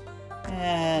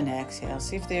 And exhale.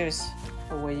 See if there's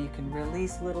a way you can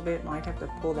release a little bit. Might have to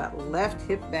pull that left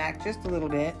hip back just a little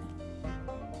bit.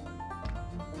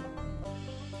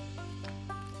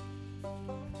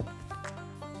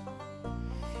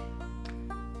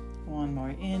 One more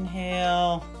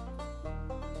inhale.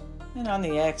 And on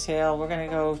the exhale, we're going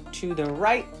to go to the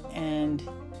right and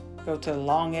go to the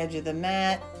long edge of the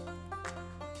mat.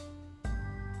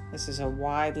 This is a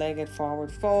wide-legged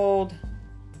forward fold.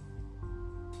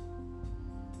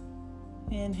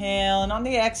 Inhale, and on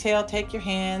the exhale, take your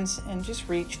hands and just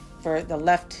reach for the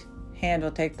left hand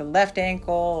will take the left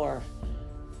ankle or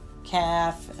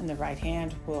calf, and the right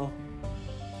hand will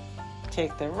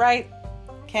take the right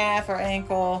calf or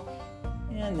ankle,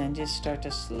 and then just start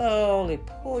to slowly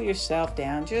pull yourself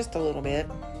down just a little bit.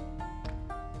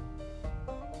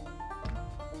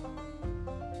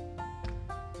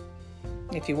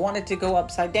 If you wanted to go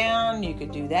upside down, you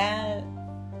could do that.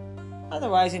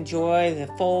 Otherwise, enjoy the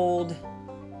fold.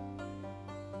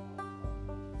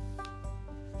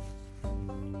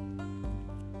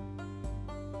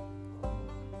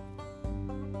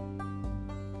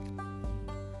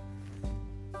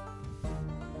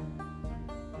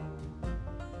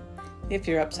 If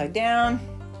you're upside down,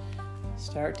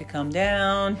 start to come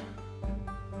down.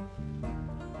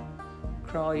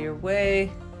 Crawl your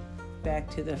way back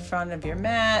to the front of your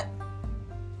mat.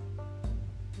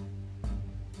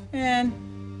 And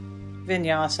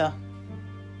vinyasa.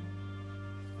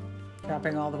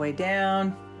 Dropping all the way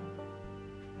down.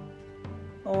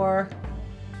 Or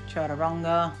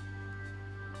chaturanga.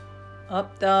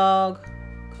 Up dog,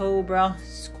 cobra.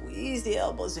 Squeeze the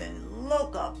elbows in,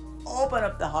 look up, open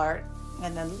up the heart.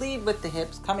 And then lead with the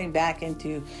hips, coming back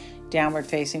into downward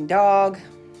facing dog.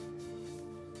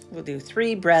 We'll do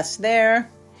 3 breaths there.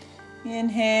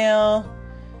 Inhale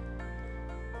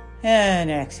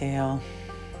and exhale.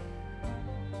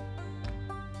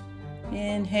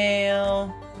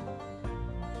 Inhale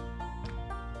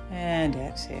and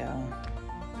exhale.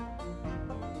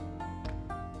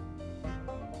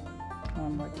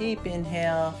 One more deep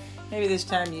inhale. Maybe this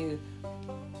time you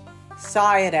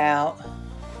sigh it out.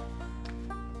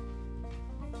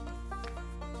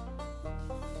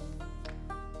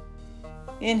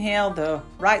 Inhale the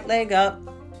right leg up,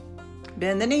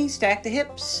 bend the knees, stack the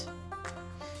hips.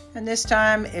 And this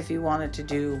time, if you wanted to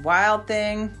do wild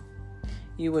thing,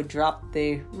 you would drop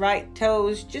the right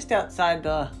toes just outside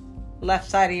the left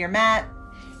side of your mat.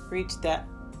 Reach that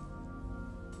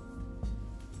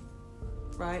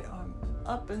right arm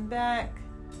up and back.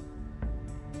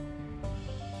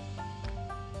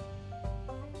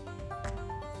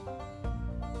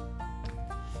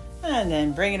 And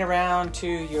then bring it around to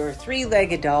your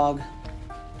 3-legged dog.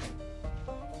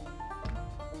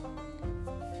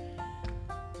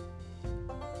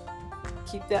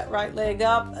 Keep that right leg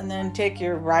up and then take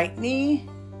your right knee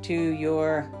to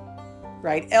your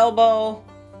right elbow.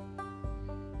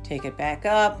 Take it back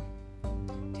up.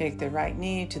 Take the right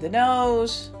knee to the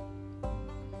nose.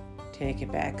 Take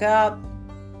it back up.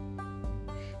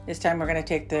 This time we're going to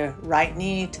take the right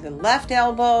knee to the left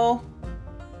elbow.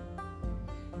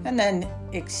 And then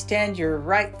extend your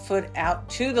right foot out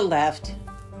to the left.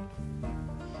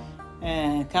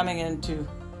 And coming into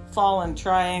fallen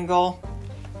triangle.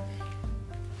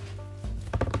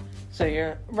 So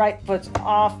your right foot's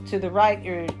off to the right,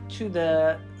 you're to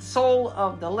the sole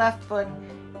of the left foot,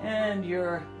 and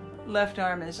your left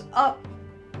arm is up,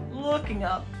 looking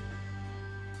up.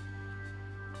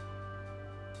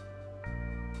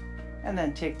 And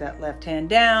then take that left hand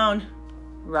down,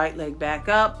 right leg back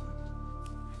up.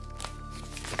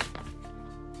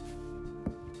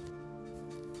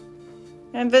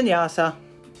 And vinyasa.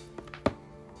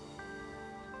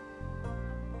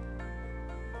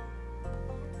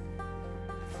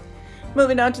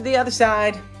 Moving on to the other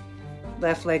side.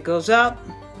 Left leg goes up.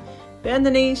 Bend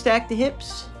the knees, stack the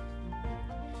hips.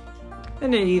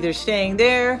 And then either staying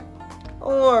there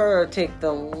or take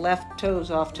the left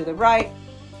toes off to the right.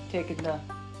 Taking the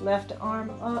left arm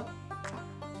up.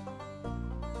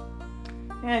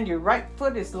 And your right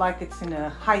foot is like it's in a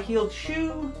high-heeled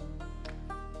shoe.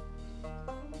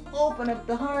 Open up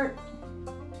the heart.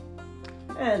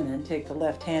 And then take the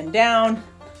left hand down.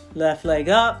 Left leg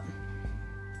up.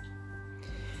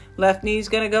 Left knee's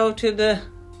going to go to the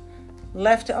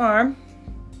left arm.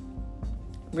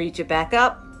 Reach it back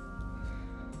up.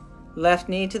 Left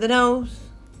knee to the nose.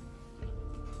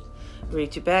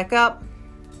 Reach it back up.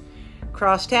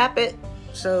 Cross tap it.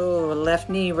 So left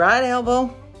knee, right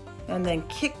elbow. And then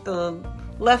kick the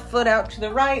left foot out to the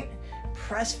right.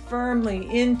 Press firmly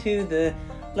into the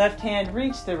left hand.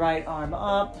 Reach the right arm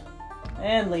up.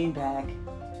 And lean back.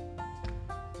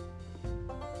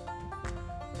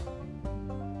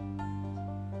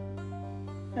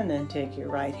 And then take your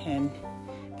right hand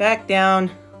back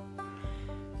down.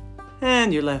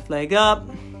 And your left leg up.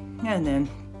 And then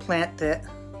plant the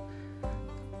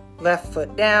left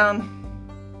foot down.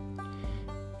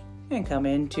 And come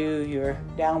into your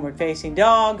downward facing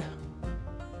dog.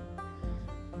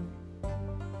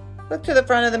 Look to the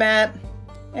front of the mat.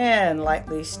 And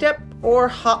lightly step or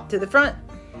hop to the front.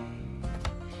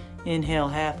 Inhale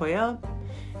halfway up.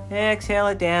 Exhale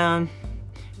it down.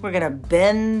 We're gonna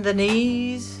bend the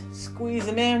knees, squeeze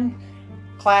them in.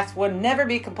 Class would never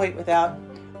be complete without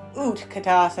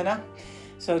Utkatasana.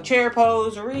 So chair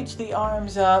pose, reach the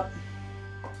arms up,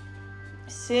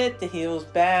 sit the heels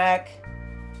back,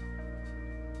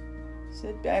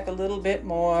 sit back a little bit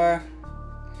more,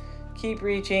 keep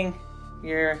reaching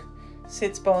your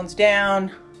sits bones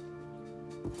down,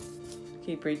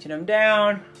 keep reaching them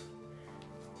down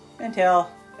until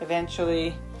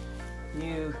eventually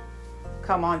you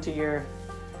come onto your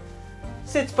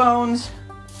sits bones.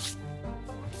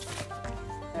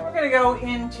 Now we're going to go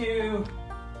into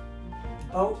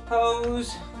boat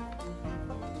pose.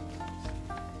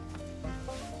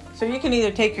 So you can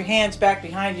either take your hands back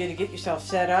behind you to get yourself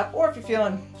set up, or if you're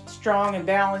feeling strong and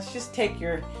balanced, just take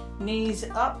your knees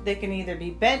up. They can either be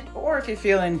bent, or if you're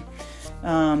feeling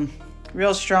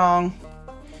real strong,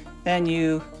 then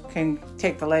you can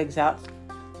take the legs out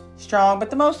strong. But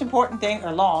the most important thing,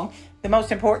 or long, the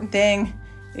most important thing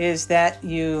is that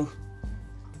you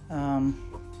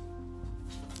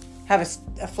have a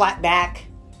flat back.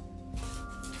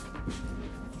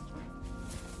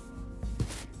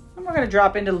 And we're going to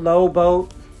drop into low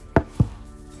boat.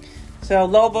 So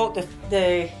low boat,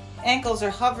 the ankles are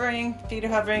hovering, feet are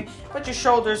hovering, but your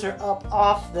shoulders are up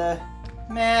off the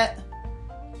mat.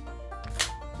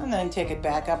 And then take it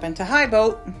back up into high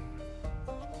boat.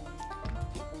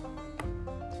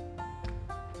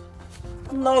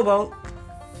 Low boat.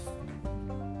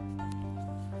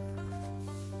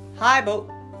 High boat.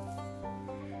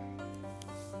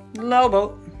 Low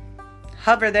boat.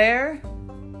 Hover there.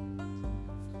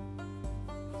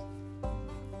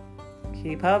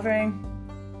 Keep hovering.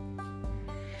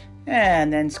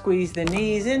 And then squeeze the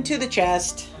knees into the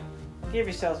chest. Give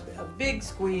yourself a big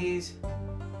squeeze.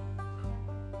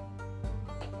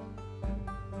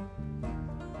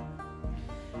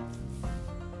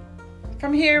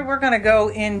 From here, we're going to go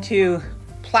into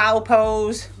plow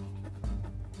pose.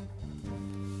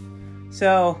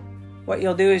 So what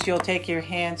you'll do is you'll take your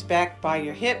hands back by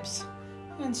your hips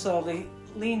and slowly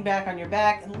lean back on your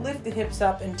back and lift the hips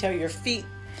up until your feet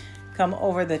come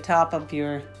over the top of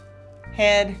your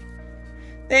head.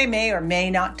 They may or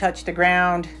may not touch the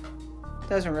ground.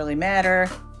 Doesn't really matter.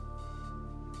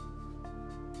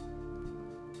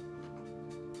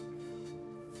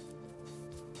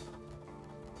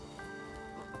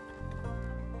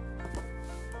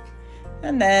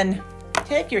 And then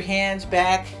take your hands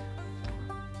back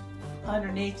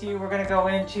underneath you. We're going to go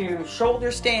into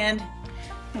shoulder stand.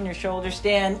 In your shoulder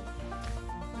stand,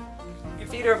 your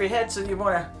feet are over your head, so you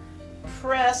want to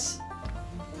press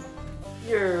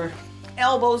your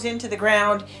elbows into the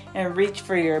ground and reach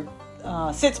for your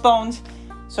sits bones.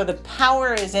 So the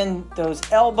power is in those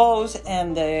elbows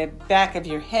and the back of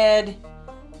your head,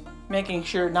 making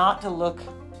sure not to look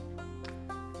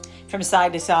from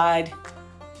side to side.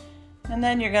 And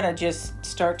then you're going to just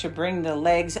start to bring the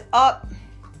legs up.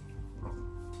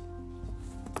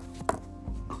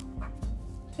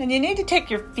 And you need to take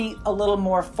your feet a little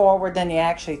more forward than you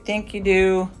actually think you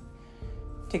do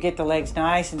to get the legs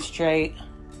nice and straight.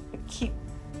 But keep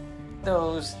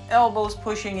those elbows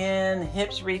pushing in,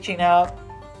 hips reaching up.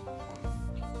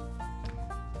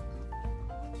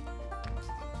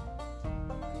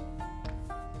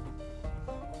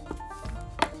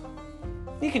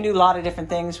 You can do a lot of different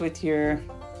things with your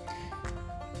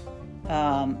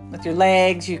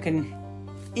legs. You can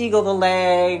eagle the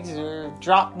legs or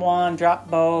drop one, drop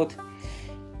both.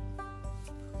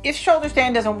 If shoulder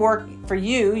stand doesn't work for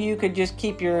you, you could just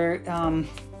keep your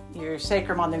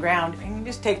sacrum on the ground and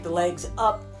just take the legs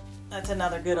up. That's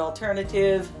another good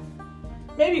alternative.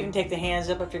 Maybe you can take the hands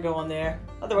up if you're going there.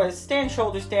 Otherwise, stand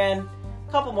shoulder stand,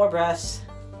 a couple more breaths.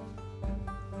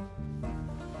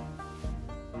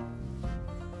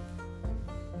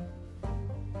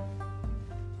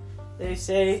 They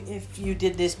say if you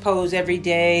did this pose every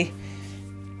day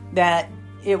that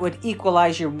it would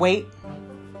equalize your weight,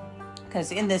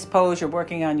 because in this pose you're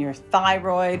working on your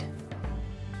thyroid.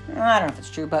 I don't know if it's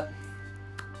true, but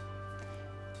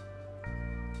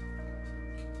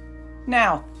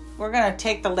now we're going to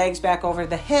take the legs back over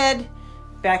the head,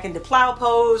 back into plow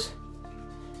pose.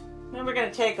 Then we're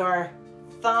going to take our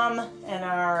thumb and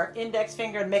our index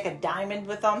finger and make a diamond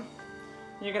with them.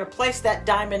 You're going to place that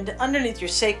diamond underneath your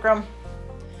sacrum.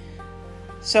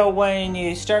 So when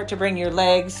you start to bring your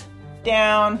legs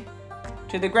down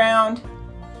to the ground,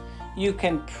 you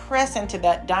can press into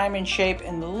that diamond shape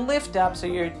and lift up. So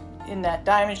you're in that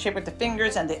diamond shape with the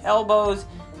fingers and the elbows,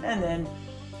 and then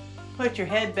put your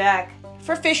head back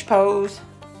for fish pose.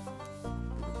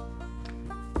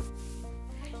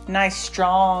 Nice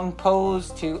strong pose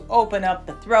to open up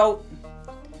the throat.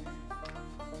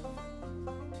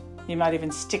 You might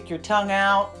even stick your tongue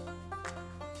out.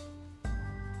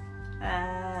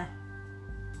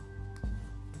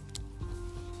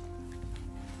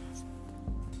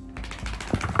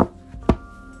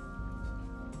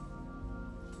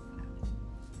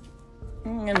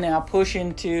 And now push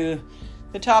into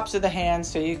the tops of the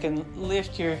hands so you can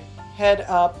lift your head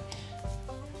up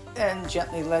and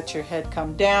gently let your head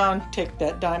come down. Take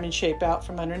that diamond shape out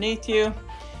from underneath you.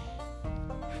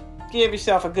 Give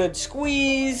yourself a good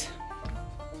squeeze.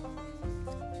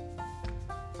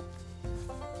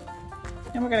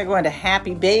 And we're going to go into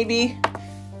Happy Baby.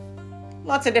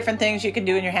 Lots of different things you can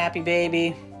do in your Happy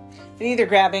Baby. Either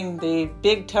grabbing the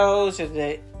big toes or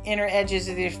the inner edges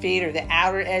of your feet or the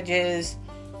outer edges.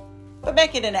 But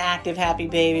make it an active Happy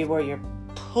Baby where you're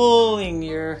pulling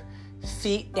your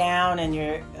feet down and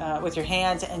with your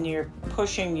hands, and you're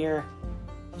pushing your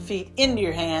feet into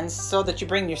your hands so that you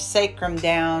bring your sacrum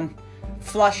down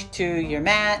flush to your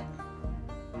mat.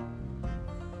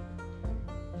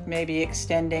 Maybe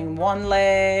extending one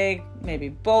leg, maybe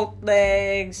both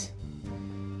legs,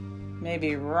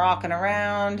 maybe rocking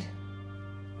around.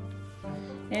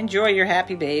 Enjoy your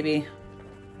Happy Baby.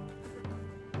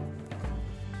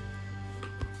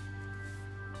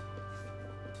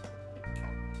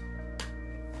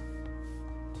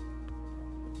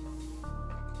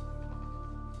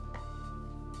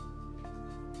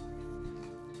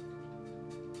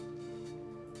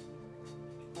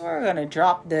 We're going to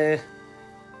drop the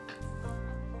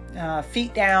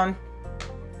feet down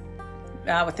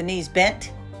with the knees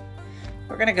bent.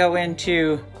 We're going to go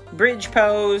into bridge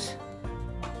pose.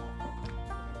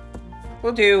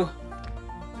 We'll do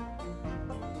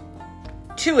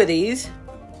 2 of these.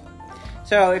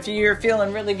 So if you're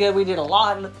feeling really good, we did a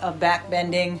lot of back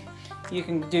bending. You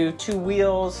can do 2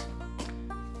 wheels.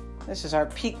 This is our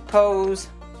peak pose.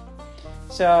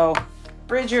 So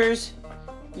bridgers,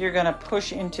 you're going to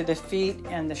push into the feet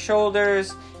and the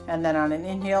shoulders, and then on an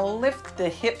inhale, lift the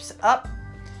hips up,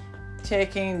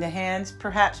 taking the hands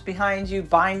perhaps behind you,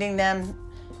 binding them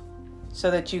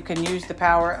so that you can use the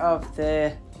power of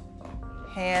the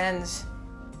hands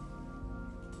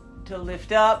to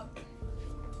lift up.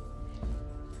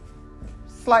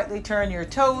 Slightly turn your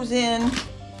toes in.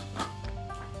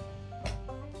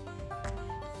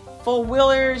 Full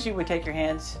wheelers, you would take your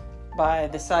hands by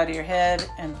the side of your head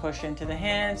and push into the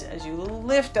hands as you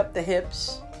lift up the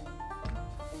hips.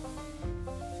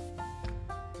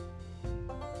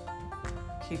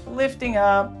 Keep lifting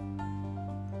up,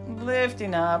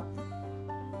 lifting up,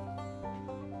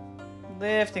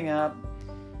 lifting up,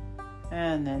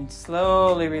 and then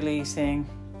slowly releasing.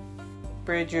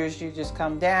 Bridgers, you just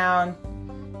come down,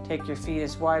 take your feet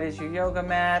as wide as your yoga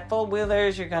mat. Full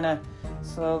wheelers, you're gonna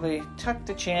slowly tuck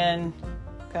the chin,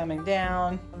 coming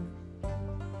down.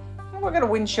 We're going to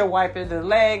windshield wiper the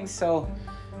legs, so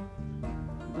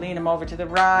lean them over to the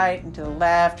right and to the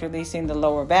left, releasing the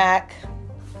lower back.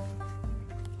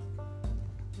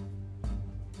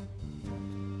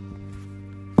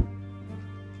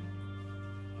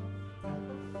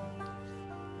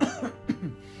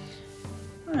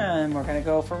 And we're going to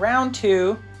go for round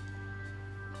 2.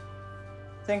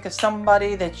 Think of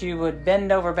somebody that you would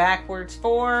bend over backwards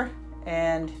for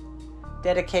and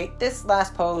dedicate this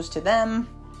last pose to them.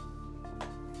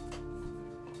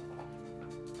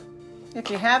 If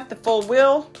you have the full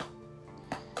will,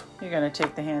 you're going to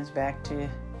take the hands back to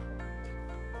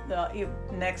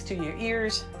next to your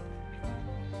ears.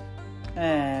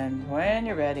 And when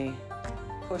you're ready,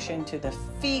 push into the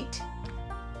feet,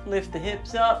 lift the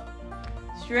hips up,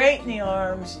 straighten the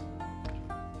arms,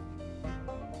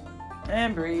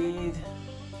 and breathe.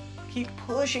 Keep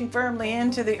pushing firmly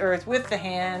into the earth with the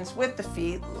hands, with the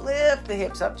feet. Lift the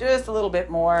hips up just a little bit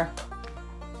more.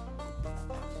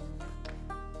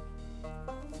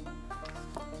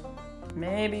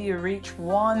 Maybe you reach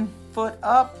 1 foot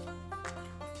up,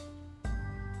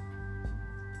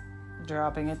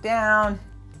 dropping it down,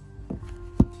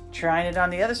 trying it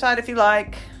on the other side if you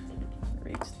like.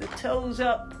 Reach the toes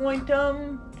up, point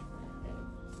them,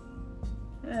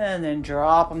 and then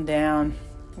drop them down.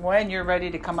 When you're ready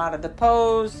to come out of the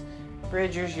pose,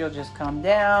 bridgers, you'll just come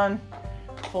down,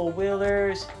 full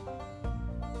wheelers,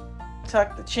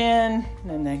 tuck the chin,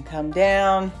 and then come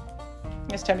down.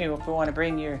 This time you want to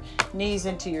bring your knees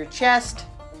into your chest.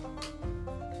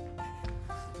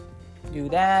 Do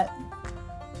that.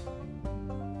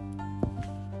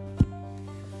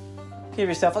 Give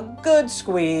yourself a good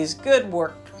squeeze, good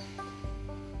work.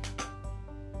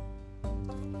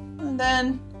 And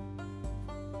then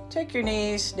take your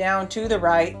knees down to the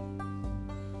right.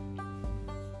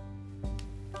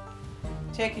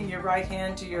 Taking your right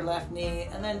hand to your left knee,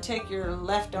 and then take your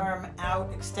left arm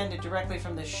out, extend it directly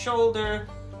from the shoulder,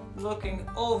 looking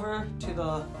over to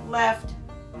the left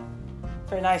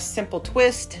for a nice simple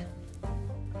twist.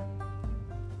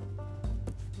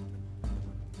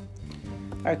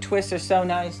 Our twists are so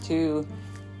nice to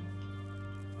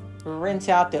rinse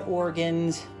out the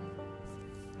organs.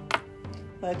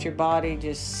 Let your body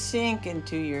just sink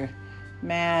into your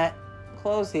mat.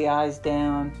 Close the eyes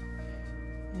down.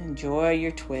 Enjoy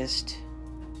your twist.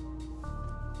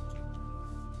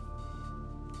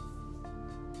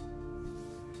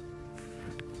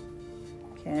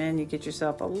 Can you get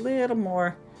yourself a little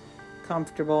more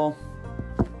comfortable?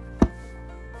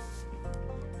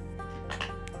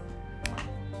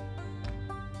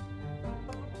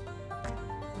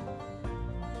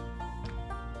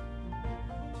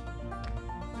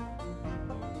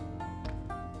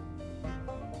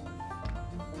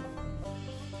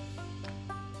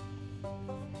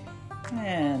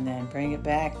 And then bring it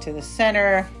back to the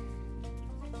center.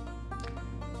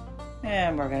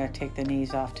 And we're going to take the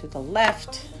knees off to the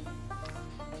left.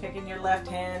 Taking your left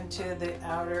hand to the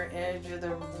outer edge of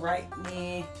the right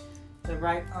knee. The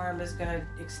right arm is going to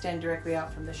extend directly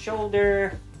out from the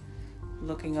shoulder.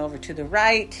 Looking over to the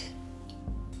right.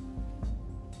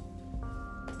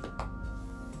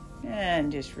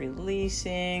 And just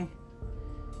releasing.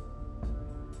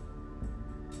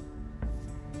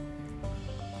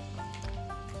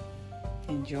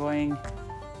 Enjoying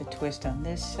the twist on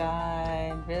this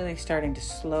side, really starting to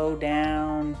slow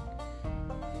down.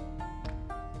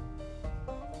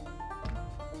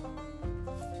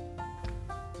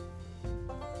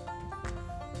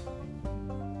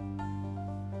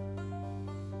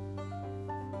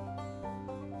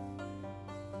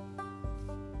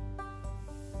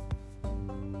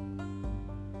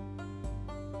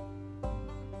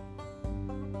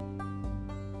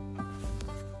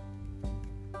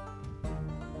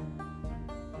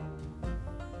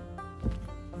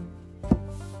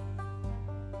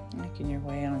 Making your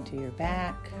way onto your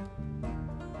back.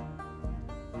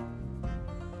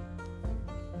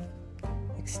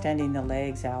 Extending the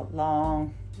legs out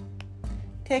long.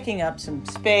 Taking up some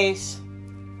space.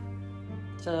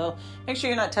 So make sure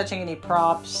you're not touching any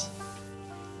props.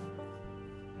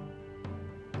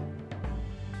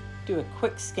 Do a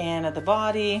quick scan of the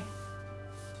body.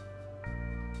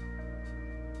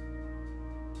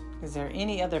 Is there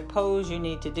any other pose you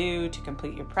need to do to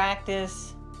complete your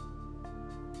practice?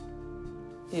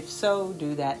 If so,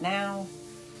 do that now.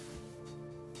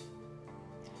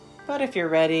 But if you're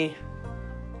ready,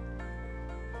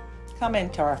 come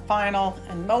into our final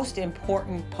and most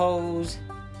important pose,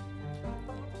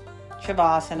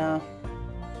 Shavasana.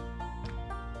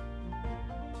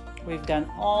 We've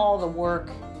done all the work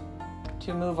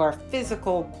to move our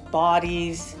physical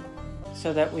bodies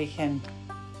so that we can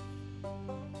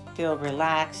feel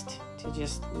relaxed, to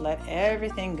just let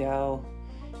everything go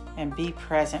and be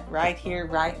present right here,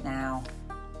 right now.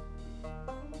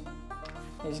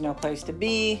 There's no place to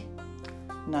be,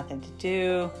 nothing to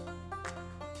do.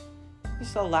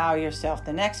 Just allow yourself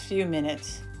the next few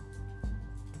minutes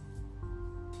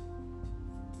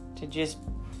to just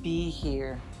be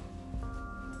here.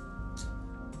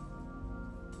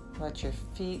 Let your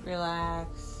feet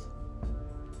relax.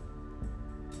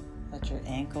 Let your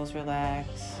ankles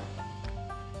relax.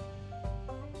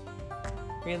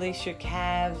 Release your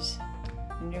calves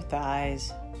and your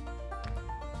thighs.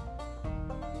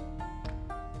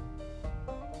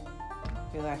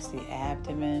 Relax the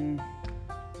abdomen,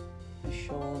 the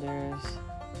shoulders.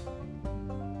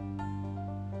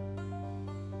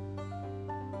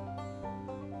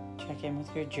 Check in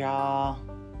with your jaw.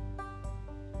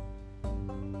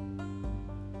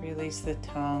 Release the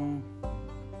tongue.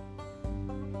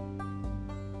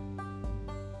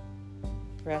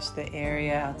 Rest the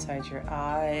area outside your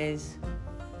eyes.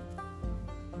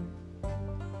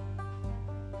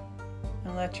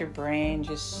 And let your brain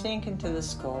just sink into the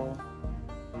skull.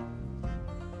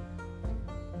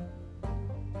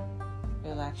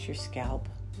 Relax your scalp.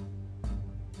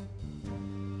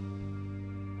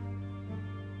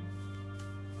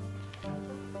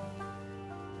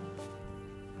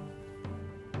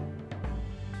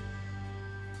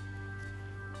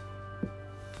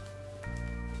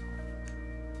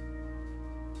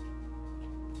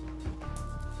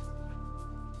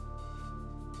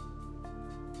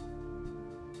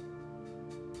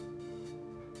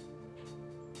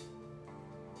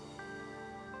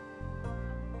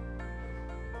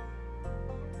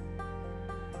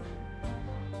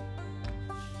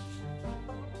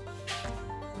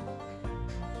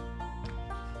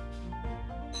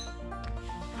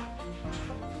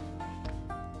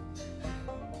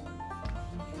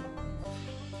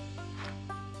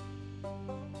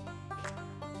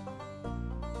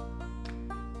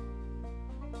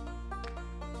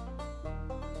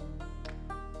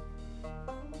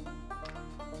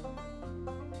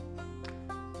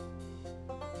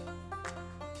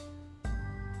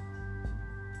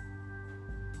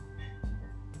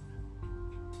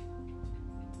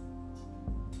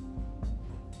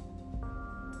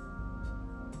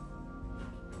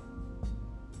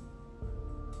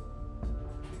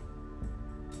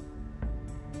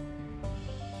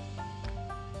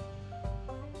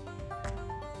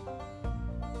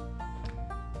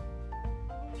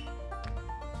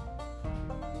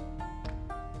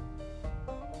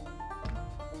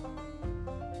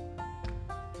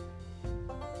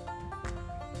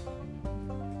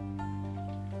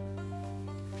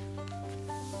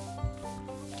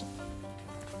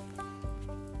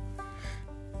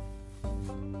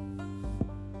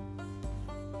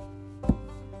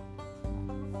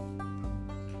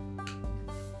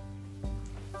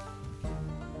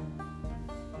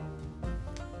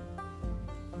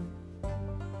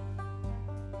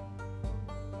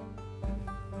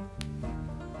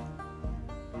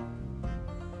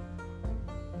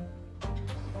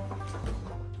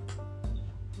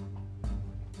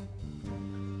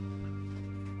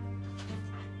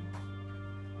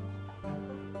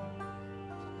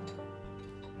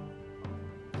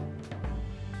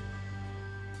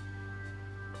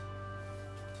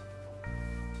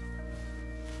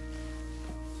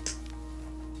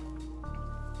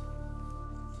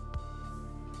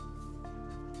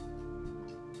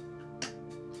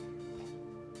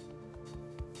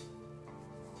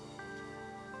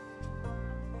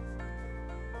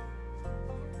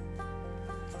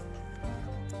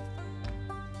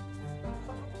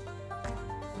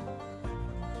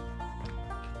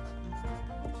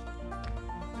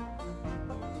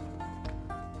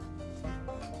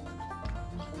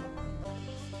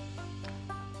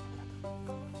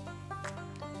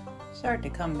 Start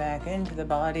to come back into the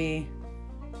body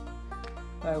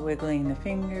by wiggling the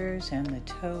fingers and the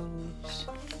toes.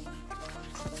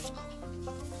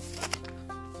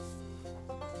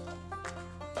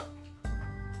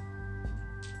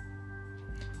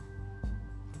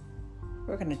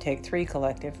 We're going to take 3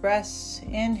 collective breaths.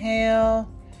 Inhale,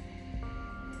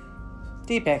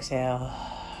 deep exhale.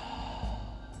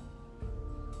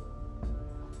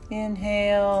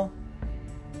 Inhale,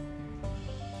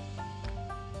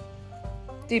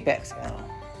 deep exhale.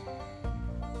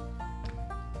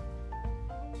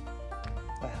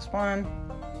 Last one.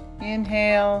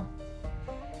 Inhale,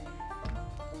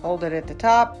 hold it at the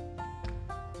top.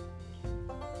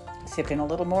 Sip in a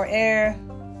little more air.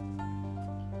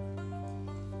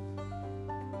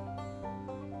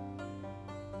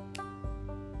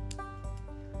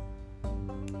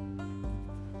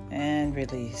 And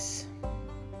release.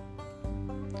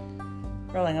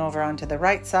 Rolling over onto the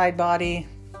right side body.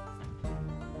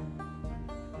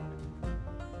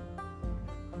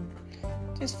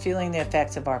 Just feeling the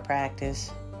effects of our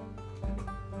practice.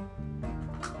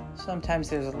 Sometimes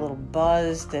there's a little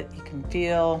buzz that you can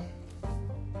feel.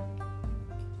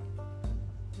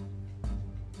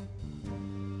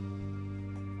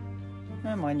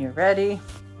 And when you're ready,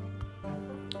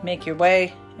 make your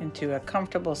way into a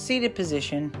comfortable seated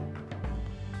position,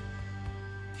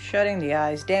 shutting the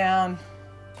eyes down.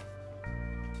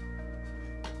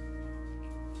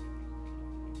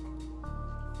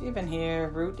 Even here,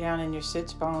 root down in your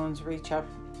sits bones, reach up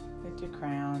with your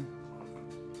crown.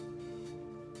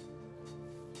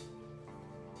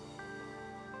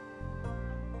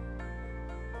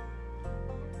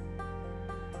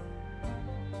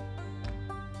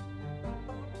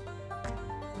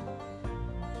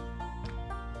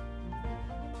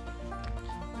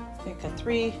 Think of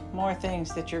 3 more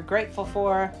things that you're grateful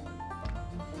for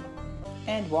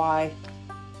and why.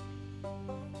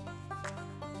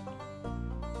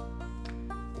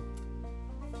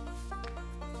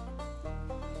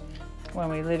 When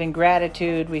we live in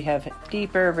gratitude, we have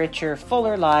deeper, richer,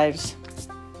 fuller lives.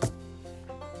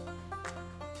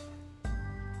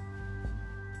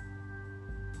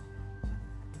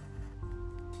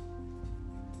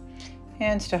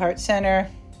 Hands to heart center.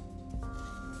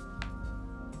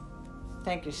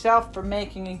 Thank yourself for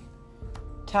making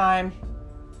time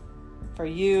for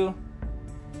you.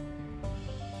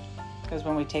 Because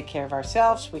when we take care of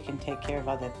ourselves, we can take care of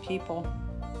other people.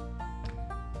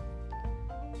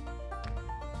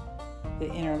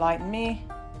 The inner light in me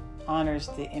honors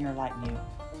the inner light in you.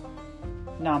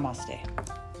 Namaste.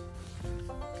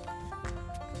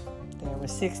 There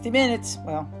was 60 minutes.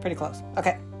 Well, pretty close.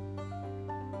 Okay.